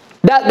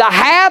that the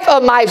half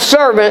of my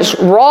servants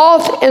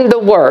wrought in the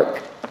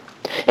work,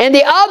 and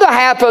the other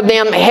half of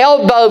them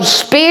held both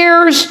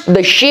spears,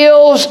 the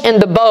shields,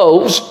 and the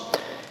bows,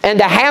 and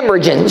the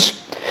habergeons,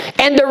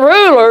 and the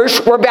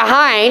rulers were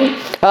behind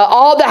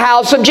all the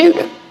house of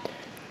Judah.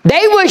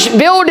 They which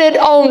builded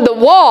on the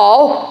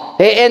wall,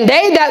 and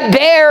they that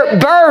bear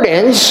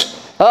burdens,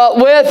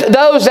 with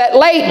those that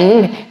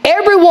laden,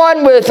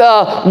 everyone with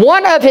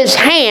one of his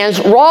hands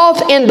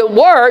wrought in the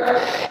work,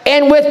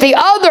 and with the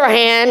other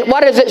hand,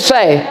 what does it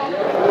say?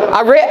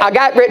 I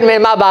got written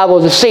in my Bible,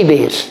 the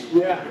Seabees.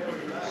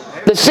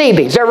 The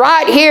Seabees. They're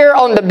right here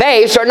on the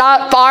base. They're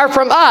not far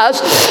from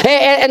us.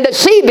 And the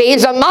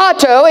Seabees, the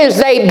motto is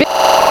they build.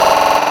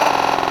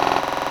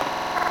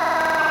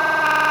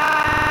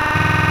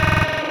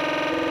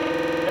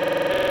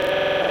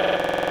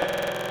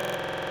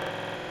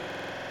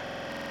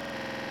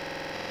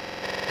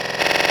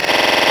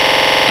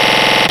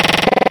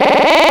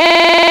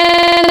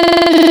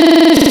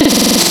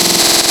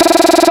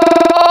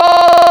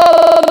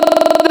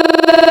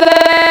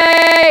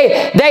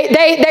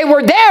 They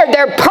were there.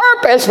 Their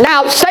purpose,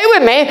 now say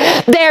with me,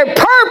 their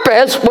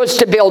purpose was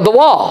to build the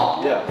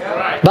wall.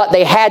 But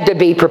they had to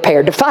be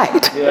prepared to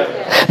fight.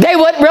 They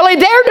weren't really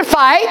there to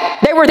fight.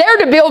 They were there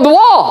to build the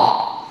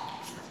wall.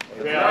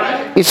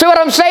 You see what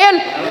I'm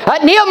saying?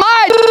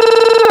 Nehemiah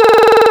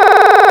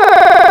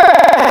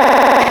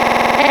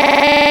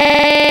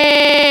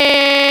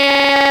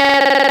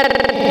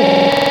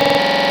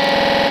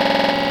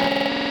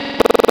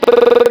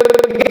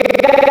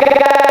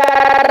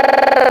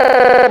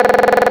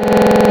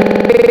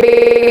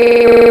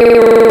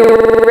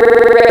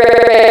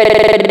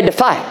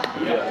fight.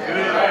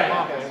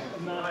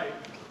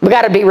 We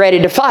got to be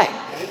ready to fight.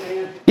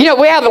 You know,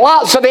 we have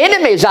lots of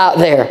enemies out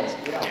there.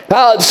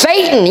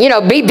 Satan,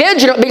 be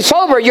vigilant, be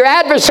sober. Your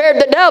adversary,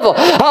 the devil.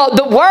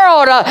 The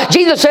world,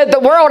 Jesus said the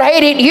world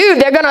hated you.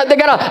 They're gonna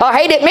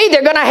hate me.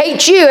 They're gonna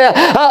hate you.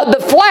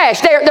 The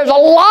flesh. There's a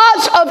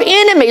lots of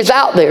enemies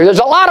out there. There's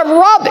a lot of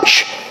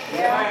rubbish.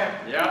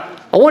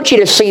 I want you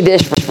to see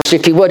this,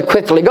 if you would,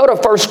 quickly. Go to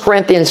 1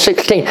 Corinthians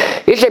 16.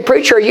 You say,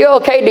 preacher, are you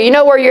okay? Do you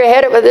know where you're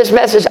headed with this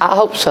message? I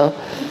hope so.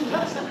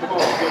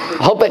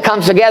 I hope it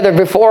comes together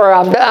before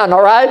I'm done,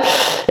 all right?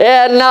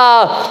 And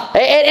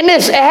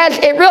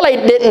it really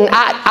didn't,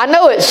 I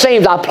know it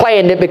seems I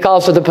planned it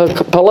because of the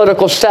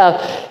political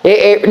stuff.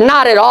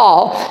 Not at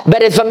all,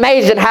 but it's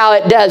amazing how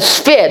it does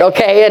fit,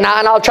 okay? And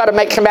I'll try to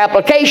make some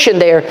application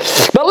there.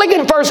 But look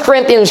at 1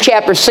 Corinthians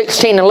chapter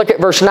 16 and look at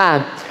verse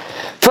 9.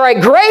 For a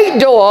great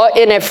door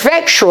and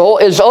effectual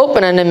is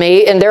open unto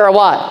me, and there are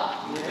what?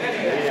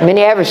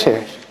 Many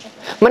adversaries.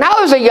 When I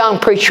was a young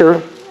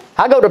preacher,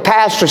 I go to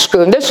pastor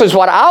school, and this is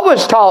what I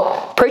was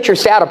taught: preachers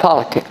stay out of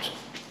politics.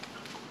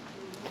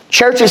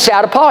 Churches stay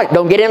out of politics.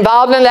 Don't get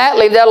involved in that.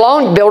 Leave that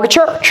alone. Build a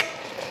church.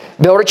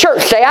 Build a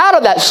church. Stay out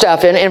of that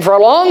stuff. And for a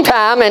long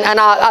time, and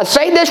I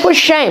say this with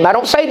shame. I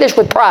don't say this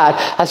with pride.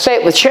 I say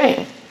it with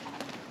shame.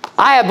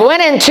 I have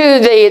went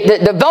into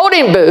the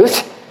voting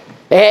booth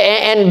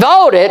and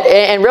voted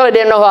and really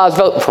didn't know who I was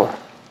voting for.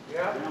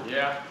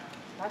 Yeah.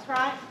 That's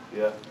right.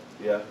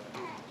 Yeah.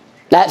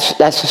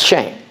 That's a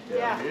shame.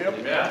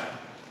 Yeah.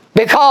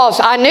 Because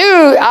I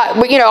knew,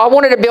 I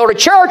wanted to build a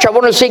church. I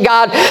wanted to see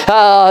God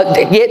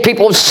get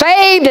people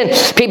saved and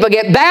people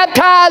get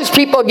baptized,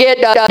 people get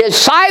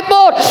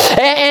discipled.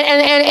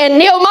 And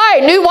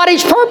Nehemiah knew what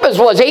his purpose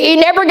was. He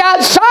never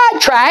got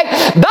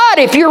sidetracked. But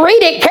if you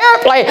read it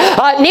carefully,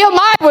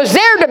 Nehemiah was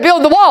there to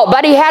build the wall.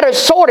 But he had a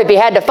sword. If he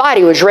had to fight,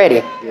 he was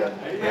ready.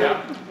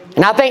 Yeah.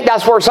 And I think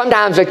that's where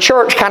sometimes the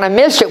church kind of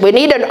missed it. We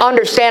need to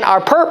understand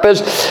our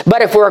purpose,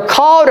 but if we're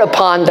called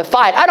upon to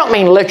fight, I don't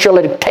mean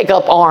literally to take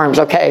up arms,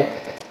 okay?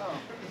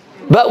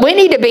 But we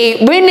need to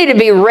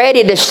be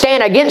ready to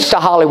stand against the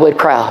Hollywood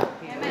crowd.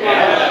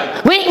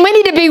 Yeah. We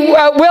need to be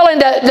willing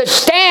to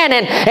stand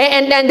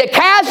and to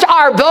cast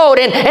our vote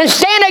and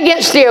stand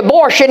against the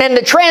abortion and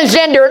the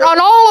transgender and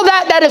all of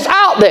that is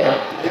out there.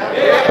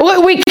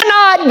 Yeah. We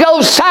cannot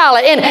go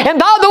silent. And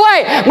by the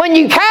way, when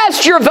you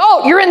cast your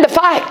vote, you're in the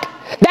fight.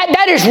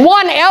 That is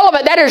one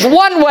element. That is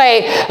one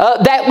way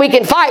that we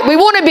can fight. We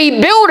want to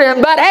be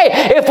building, but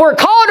hey, if we're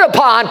called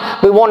upon,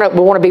 we want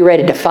to be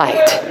ready to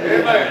fight.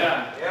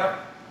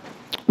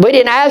 We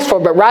didn't ask for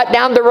it, but right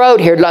down the road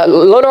here, a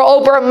little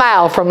over a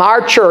mile from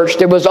our church,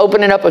 there was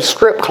opening up a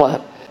strip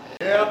club.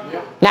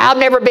 Now, I've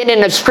never been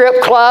in a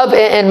strip club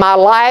in my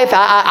life.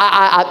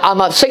 I'm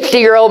a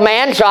 60-year-old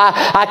man, so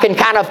I can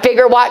kind of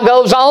figure what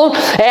goes on.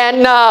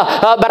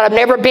 But I've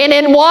never been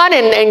in one,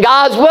 and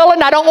God's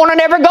willing, I don't want to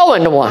never go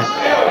into one.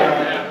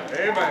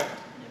 Amen.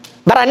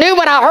 But I knew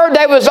when I heard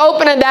they was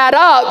opening that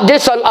up,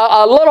 just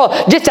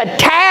a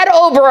tad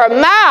over a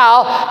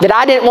mile, that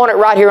I didn't want it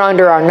right here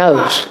under our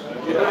nose.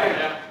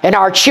 And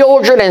our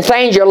children and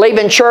things, you're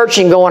leaving church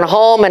and going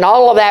home and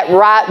all of that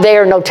right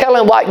there, no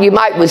telling what you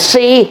might would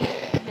see.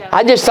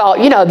 I just thought,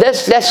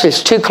 that's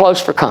just too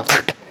close for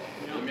comfort.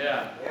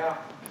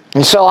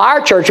 And so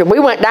our church, and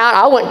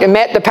I went and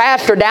met the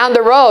pastor down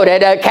the road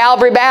at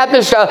Calvary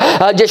Baptist,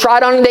 just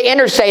right on the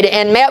interstate,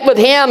 and met with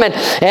him and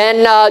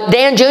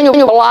Dan Jr.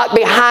 was a lot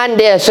behind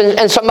this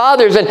and some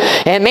others.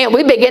 And man,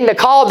 we began to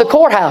call the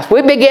courthouse.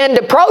 We began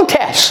to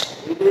protest.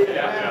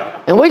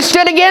 And we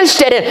stood against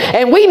it,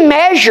 and we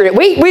measured it.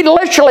 We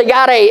literally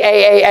got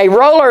a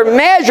roller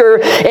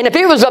measure, and if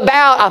it was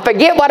about, I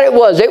forget what it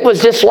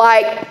was just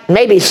like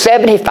maybe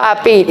 75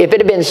 feet. If it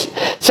had been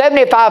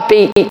 75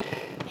 feet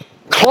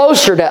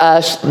closer to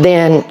us,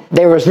 then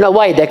there was no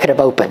way they could have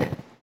opened it.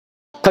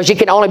 Because you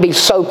can only be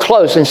so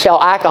close and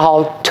sell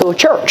alcohol to a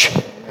church.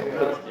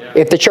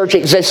 If the church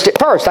existed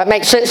first. That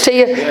makes sense to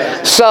you?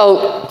 Yeah.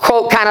 So,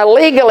 quote, kind of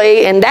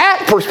legally, in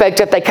that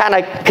perspective, they kind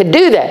of could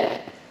do that.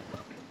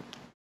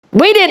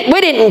 We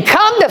didn't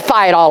come to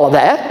fight all of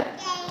that.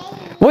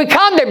 We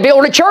come to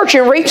build a church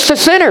and reach the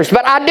sinners.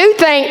 But I do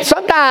think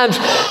sometimes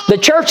the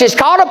church is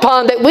called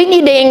upon that we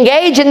need to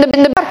engage in the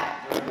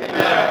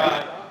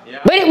battle.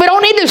 We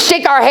don't need to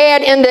stick our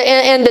head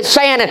in the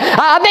sand. And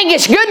I think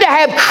it's good to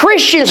have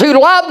Christians who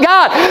love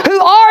God, who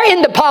are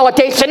in the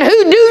politics, and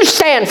who do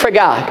stand for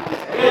God.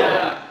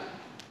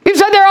 You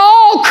say, they're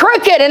all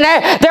crooked and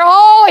they're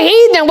all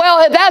heathen. Well,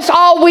 if that's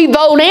all we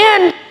vote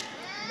in.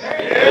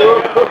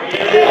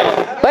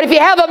 But if you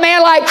have a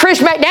man like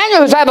Chris McDaniel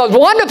who's have a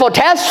wonderful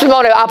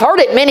testimony, I've heard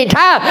it many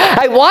times,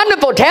 a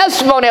wonderful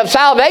testimony of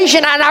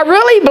salvation, and I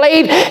really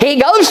believe he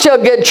goes to a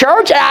good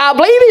church, and I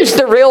believe it's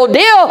the real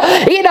deal,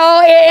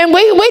 and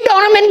we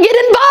don't even get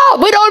involved.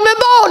 We don't even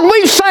involved.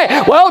 We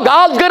say, well,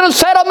 God's going to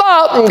set them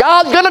up, and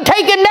God's going to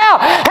take it down.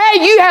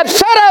 Hey, you have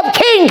set up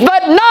kings,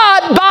 but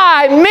not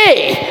by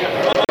me.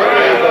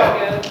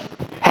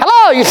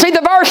 Hello, you see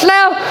the verse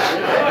now?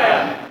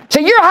 So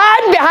you're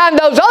hiding behind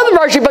those other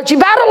verses, but you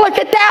better look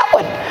at that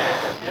one.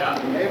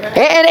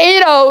 And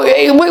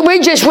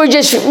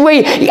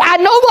I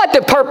know what the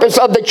purpose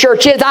of the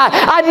church is.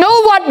 I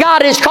know what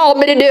God has called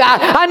me to do.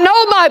 I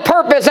know my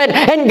purpose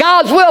and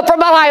God's will for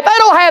my life. I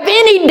don't have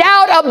any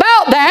doubt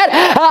about that.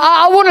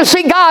 I want to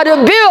see God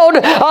build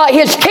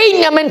His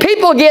kingdom and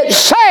people get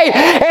saved.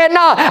 And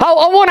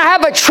I want to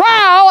have a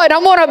trial and I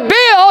want to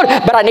build,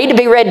 but I need to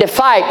be ready to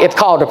fight if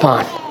called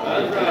upon.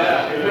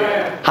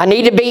 I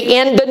need to be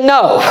in the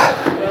know.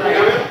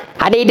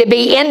 I need to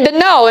be in the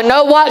know and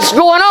know what's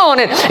going on.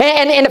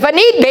 And if I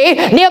need be,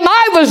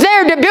 Nehemiah was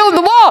there to build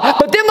the wall,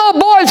 but them old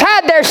boys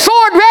had their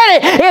sword ready.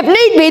 If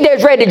need be, they're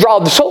ready to draw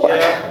the sword.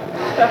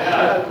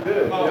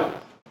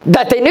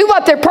 That they knew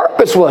what their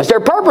purpose was. Their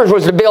purpose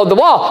was to build the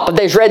wall, but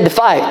they was ready to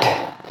fight.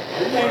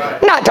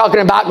 I'm not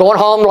talking about going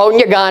home, loading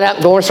your gun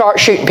up, going to start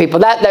shooting people.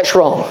 That's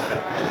wrong.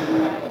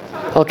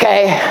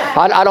 Okay,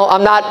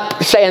 I'm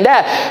not saying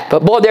that,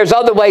 but boy, there's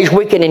other ways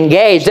we can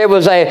engage. There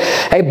was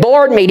a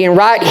board meeting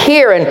right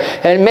here,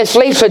 and Miss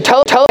Lisa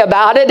told me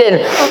about it,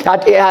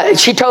 and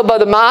she told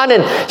Brother Mine,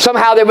 and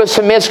somehow there was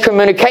some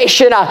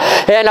miscommunication.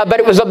 But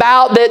it was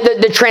about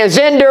the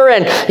transgender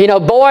and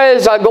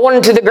boys going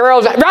into the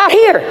girls right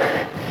here,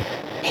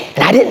 and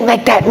I didn't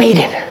make that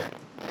meeting.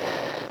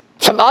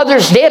 Some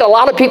others did. A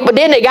lot of people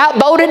did. They got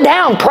voted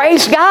down.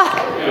 Praise God.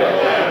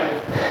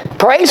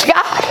 Praise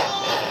God.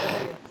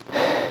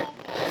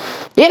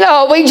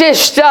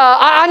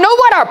 I know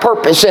what our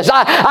purpose is.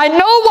 I know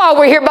why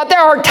we're here, but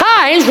there are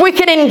times we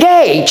can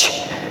engage.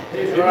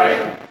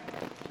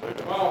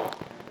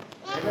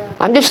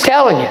 I'm just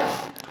telling you.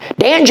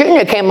 Dan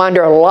Jr. came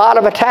under a lot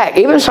of attack,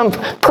 even some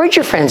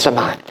preacher friends of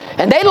mine.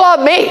 And they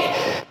love me.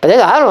 But they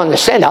said, I don't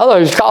understand.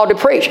 Others called to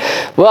preach.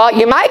 Well,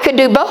 you might could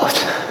do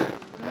both.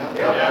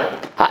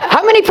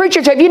 How many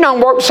preachers have you known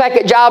worked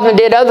second jobs and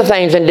did other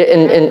things?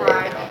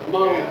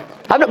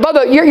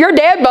 Brother, your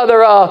dad,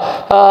 Brother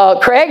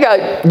Craig,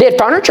 did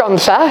furniture on the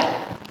side.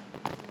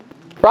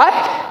 Right?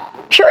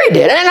 Sure he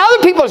did. And other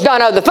people's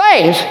done other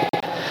things.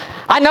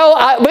 I know,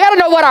 we got to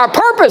know what our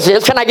purpose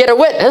is. Can I get a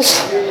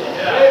witness?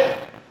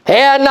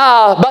 And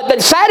but the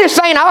saddest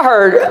thing I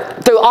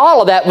heard through all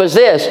of that was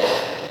this.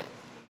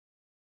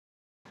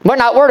 We're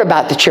not worried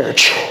about the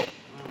church.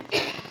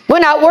 We're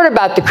not worried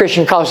about the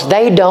Christian because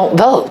they don't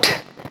vote.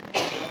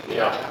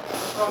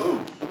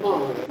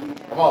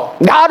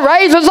 God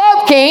raises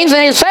up kings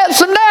and He sets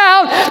them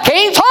down.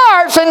 Kings'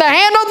 hearts in the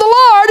hand of the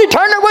Lord. He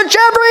turns it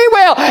whichever He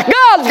will.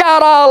 God's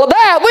got all of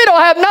that. We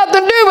don't have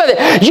nothing to do with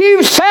it.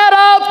 You set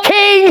up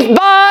kings,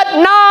 but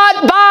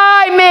not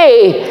by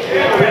me.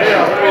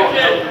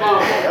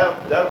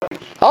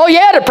 Oh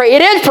yeah,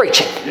 it is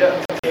preaching.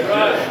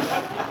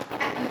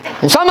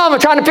 And some of them are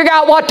trying to figure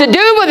out what to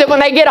do with it when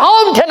they get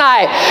home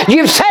tonight.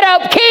 You've set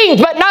up kings,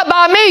 but not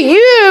by me.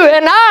 You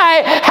and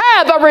I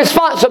have a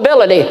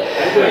responsibility.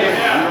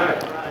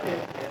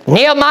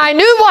 Nehemiah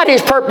knew what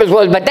his purpose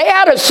was, but they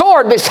had a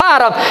sword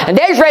beside them, and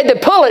they was ready to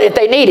pull it if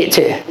they needed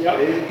to.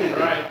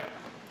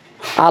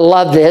 I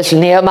love this.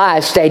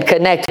 Nehemiah stayed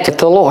connected to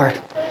the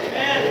Lord.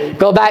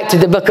 Go back to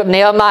the book of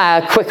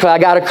Nehemiah quickly. I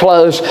got to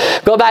close.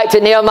 Go back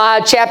to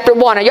Nehemiah chapter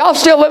 1. Are y'all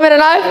still with me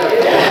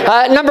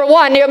tonight? Number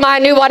 1,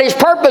 Nehemiah knew what his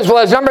purpose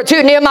was. Number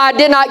 2, Nehemiah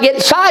did not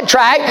get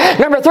sidetracked.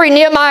 Number 3,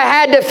 Nehemiah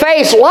had to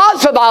face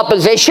lots of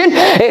opposition.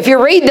 If you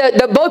read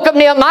the book of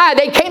Nehemiah,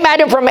 they came at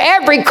him from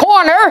every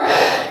corner.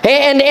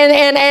 And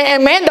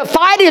man, the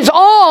fight is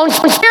on,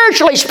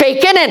 spiritually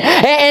speaking.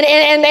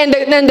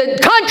 And the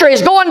country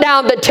is going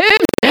down the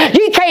tubes.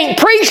 You can't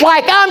preach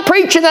like I'm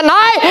preaching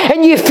tonight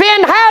and you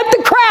offend half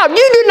the crowd.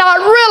 You do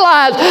not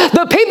realize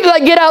the people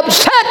that get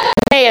upset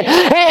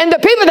and the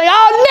people that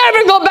I'll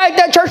never go back to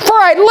that church for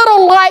a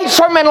little light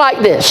sermon like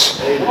this.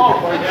 They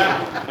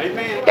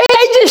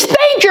just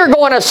think you're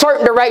going a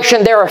certain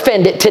direction. They're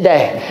offended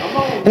today.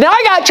 And then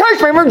I got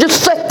church members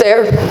just sit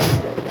there.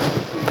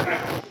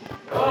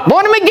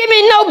 Won't even give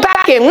me no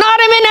backing. Not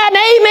even that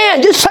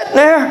amen. Just sitting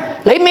there.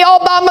 Leave me all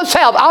by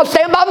myself. I'll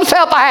stand by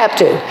myself if I have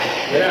to.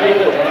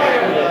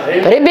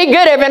 But it'd be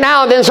good every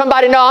now and then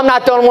somebody know I'm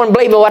not the only one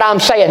believing what I'm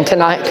saying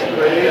tonight.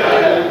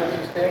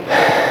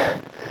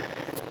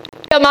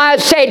 Nehemiah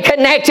stayed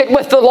connected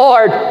with the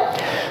Lord.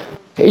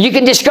 You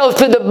can just go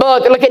through the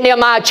book. Look at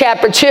Nehemiah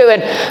chapter 2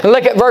 and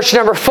look at verse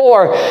number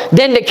 4.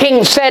 Then the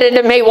king said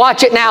unto me,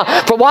 watch it now,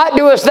 for what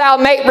doest thou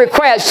make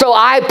request? So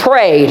I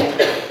prayed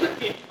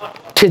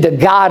to the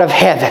God of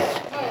heaven.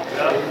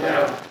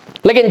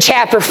 Look in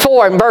chapter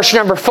 4 and verse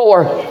number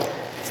 4.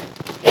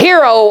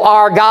 Hear, O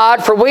our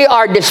God, for we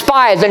are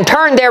despised, and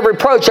turn their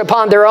reproach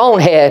upon their own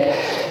head,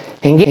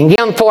 and give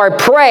them for a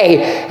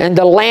prey in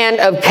the land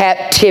of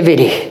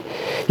captivity.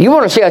 You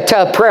want to see a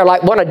tough prayer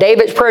like one of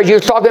David's prayers? You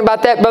were talking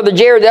about that, Brother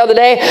Jared, the other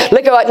day.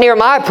 Look at what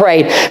Nehemiah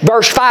prayed.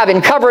 Verse 5,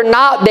 and cover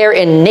not their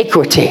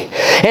iniquity,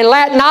 and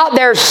let not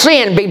their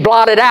sin be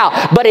blotted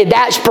out. But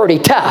that's pretty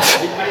tough.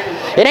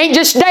 It ain't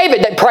just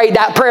David that prayed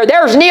that prayer.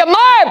 There's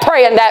Nehemiah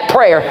praying that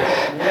prayer.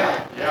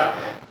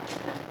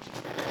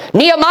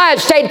 Nehemiah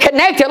stayed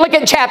connected. Look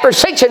at chapter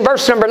 6 and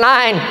verse number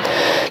 9.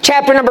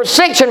 Chapter number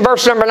 6 and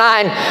verse number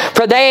 9.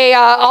 For they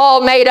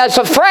all made us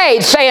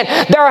afraid, saying,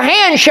 their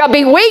hands shall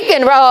be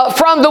weakened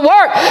from the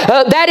work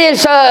that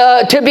is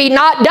to be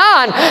not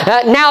done.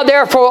 Now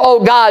therefore,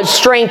 O God,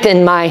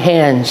 strengthen my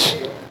hands.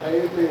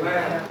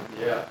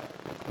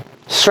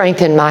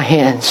 Strengthen my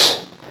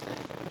hands.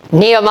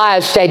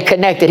 Nehemiah stayed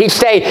connected. He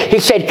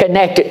stayed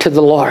connected to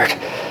the Lord.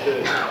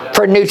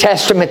 For New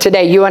Testament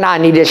today, you and I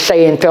need to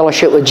stay in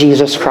fellowship with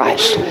Jesus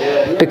Christ.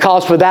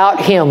 Because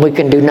without Him, we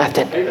can do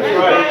nothing.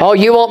 Oh,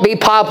 you won't be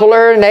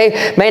popular, and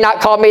they may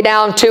not call me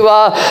down to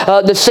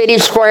the city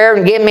square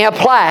and give me a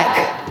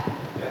plaque.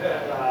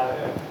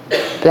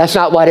 But that's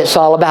not what it's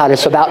all about.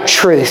 It's about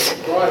truth.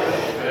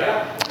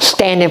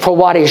 Standing for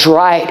what is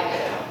right.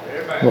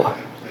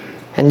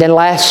 And then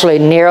lastly,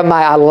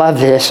 Nehemiah, I love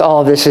this.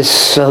 Oh, this is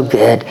so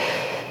good.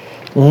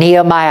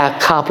 Nehemiah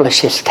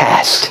accomplished his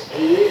task.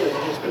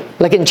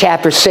 Look in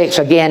chapter 6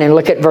 again and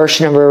look at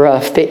verse number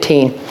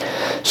 15.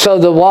 So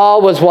the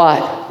wall was what?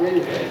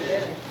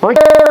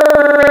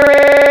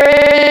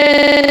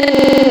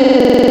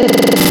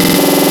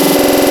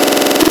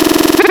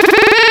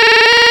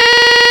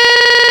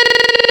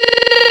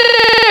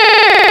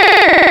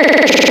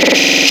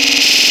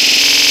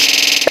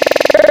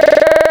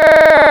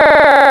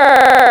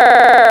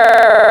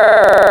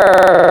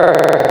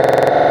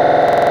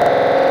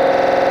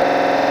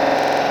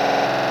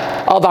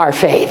 Of our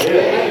faith.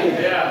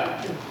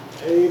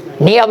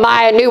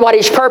 Nehemiah knew what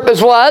his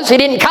purpose was. He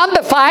didn't come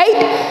to fight.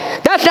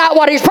 That's not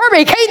what his purpose.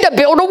 He came to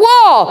build a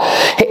wall.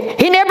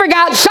 He never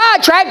got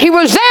sidetracked. He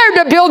was there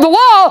to build the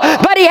wall,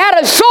 but he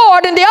had a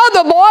sword, and the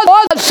other boys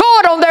had a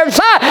sword on their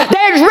side.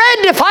 They was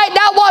ready to fight.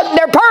 That wasn't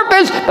their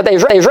purpose, but they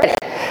was ready.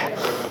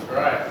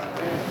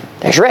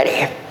 They was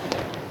ready.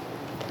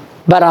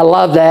 But I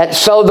love that.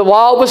 So the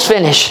wall was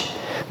finished.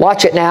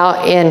 Watch it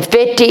now. In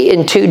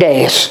 52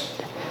 days.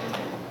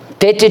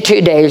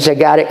 52 days they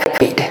got it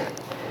complete.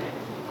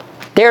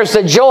 There's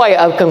the joy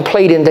of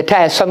completing the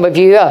task. Some of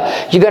you,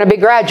 you're going to be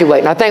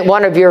graduating. I think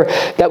one of you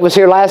that was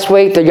here last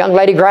week, the young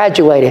lady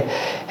graduated.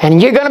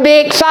 And you're going to be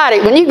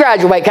excited when you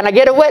graduate. Can I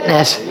get a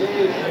witness?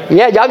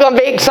 Yeah, y'all going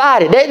to be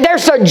excited.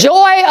 There's the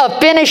joy of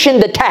finishing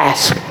the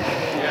task.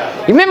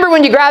 You remember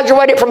when you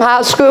graduated from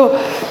high school?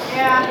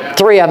 Yeah.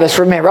 3 of us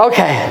remember.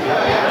 Okay.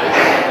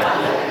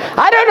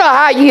 I don't know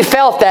how you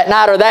felt that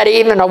night or that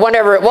evening or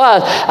whenever it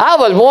was. I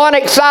was one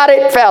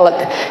excited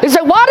fella. He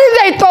said, why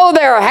did they throw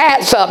their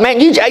hats up? Man,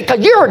 because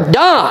you're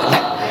done.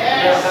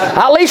 Yes.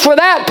 At least for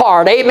that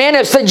part. Amen.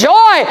 It's the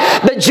joy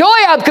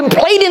of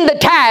completing the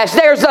task.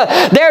 There's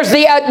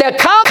the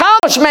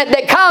accomplishment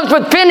that comes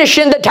with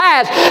finishing the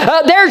task.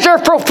 There's your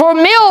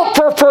fulfillment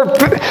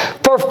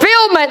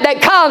that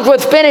comes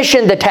with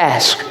finishing the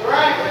task.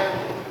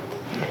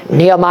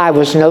 Nehemiah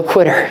was no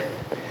quitter.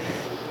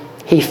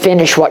 He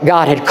finished what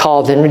God had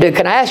called him to do.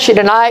 Can I ask you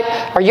tonight,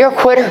 are you a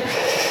quitter?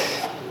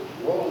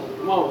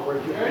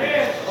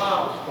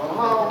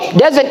 It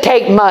doesn't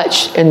take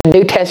much in the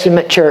New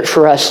Testament church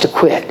for us to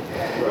quit.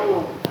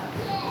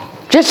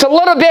 Just a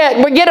little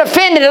bit, we get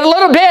offended a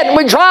little bit and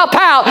we drop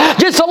out.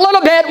 Just a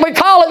little bit, we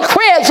call it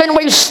quits and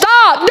we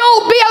stop.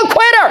 Don't be a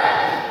quitter.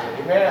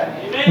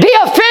 Amen. Be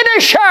a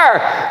finisher.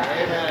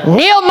 Amen.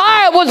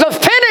 Nehemiah was a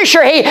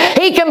finisher.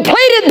 He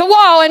completed the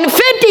wall in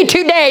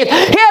 52 days.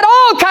 He had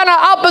all kind of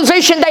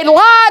opposition. They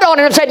lied on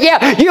him and said,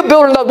 yeah, you're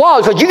building the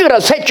walls because you're going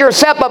to set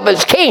yourself up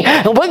as king.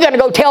 And we're going to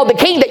go tell the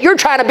king that you're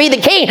trying to be the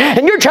king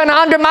and you're trying to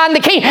undermine the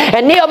king.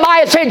 And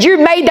Nehemiah said, you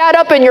made that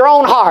up in your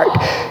own heart.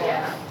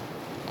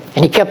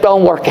 And he kept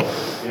on working.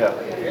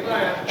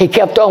 He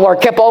kept on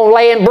working, kept on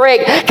laying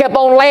brick, kept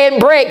on laying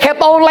brick,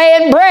 kept on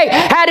laying brick.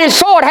 Had his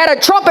sword, had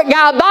a trumpet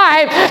guy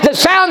by him to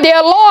sound the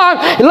alarm,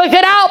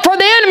 looking out for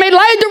the enemy,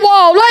 laid the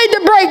wall, laid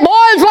the brick,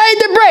 boys, laid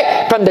the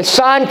brick. From the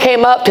sun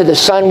came up to the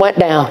sun went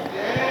down.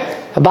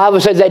 The Bible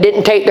says they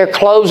didn't take their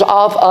clothes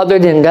off other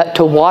than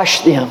to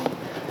wash them.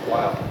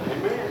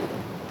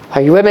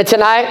 Are you with me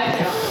tonight?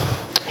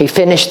 He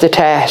finished the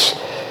task.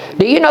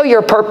 Do you know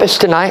your purpose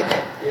tonight?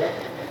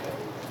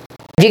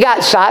 Have you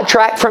got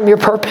sidetracked from your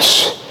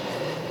purpose?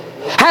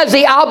 Has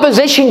the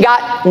opposition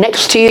got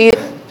next to you?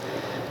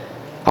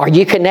 Are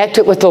you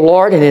connected with the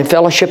Lord and in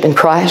fellowship in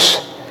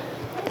Christ?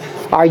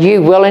 Are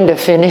you willing to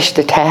finish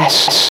the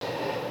tasks?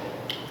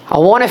 I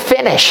want to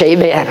finish,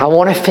 amen. I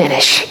want to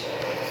finish.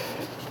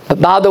 But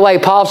by the way,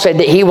 Paul said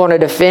that he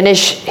wanted to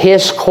finish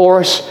his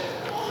course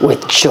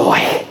with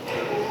joy.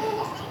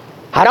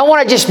 I don't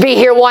want to just be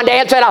here one day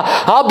and say,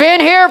 I've been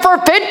here for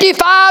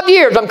 55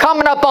 years. I'm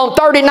coming up on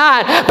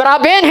 39, but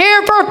I've been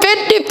here for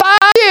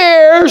 55 years.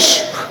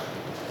 years.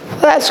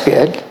 That's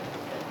good.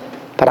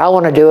 But I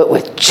want to do it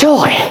with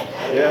joy.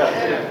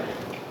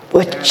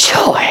 With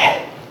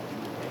joy.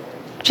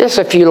 Just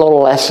a few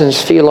little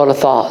lessons, few little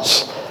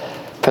thoughts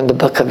from the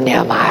book of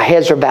Nehemiah.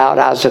 Heads are bowed,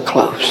 eyes are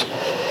closed.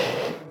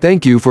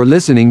 Thank you for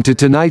listening to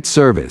tonight's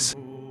service.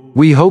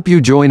 We hope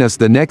you join us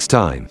the next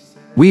time.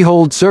 We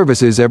hold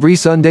services every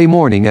Sunday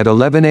morning at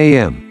 11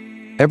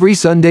 a.m., every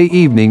Sunday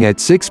evening at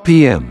 6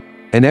 p.m.,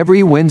 and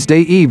every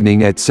Wednesday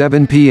evening at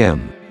 7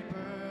 p.m.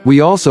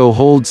 We also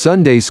hold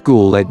Sunday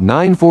school at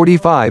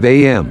 9:45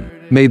 a.m.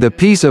 May the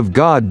peace of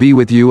God be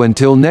with you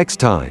until next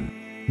time.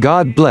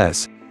 God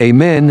bless.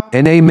 Amen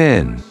and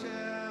amen.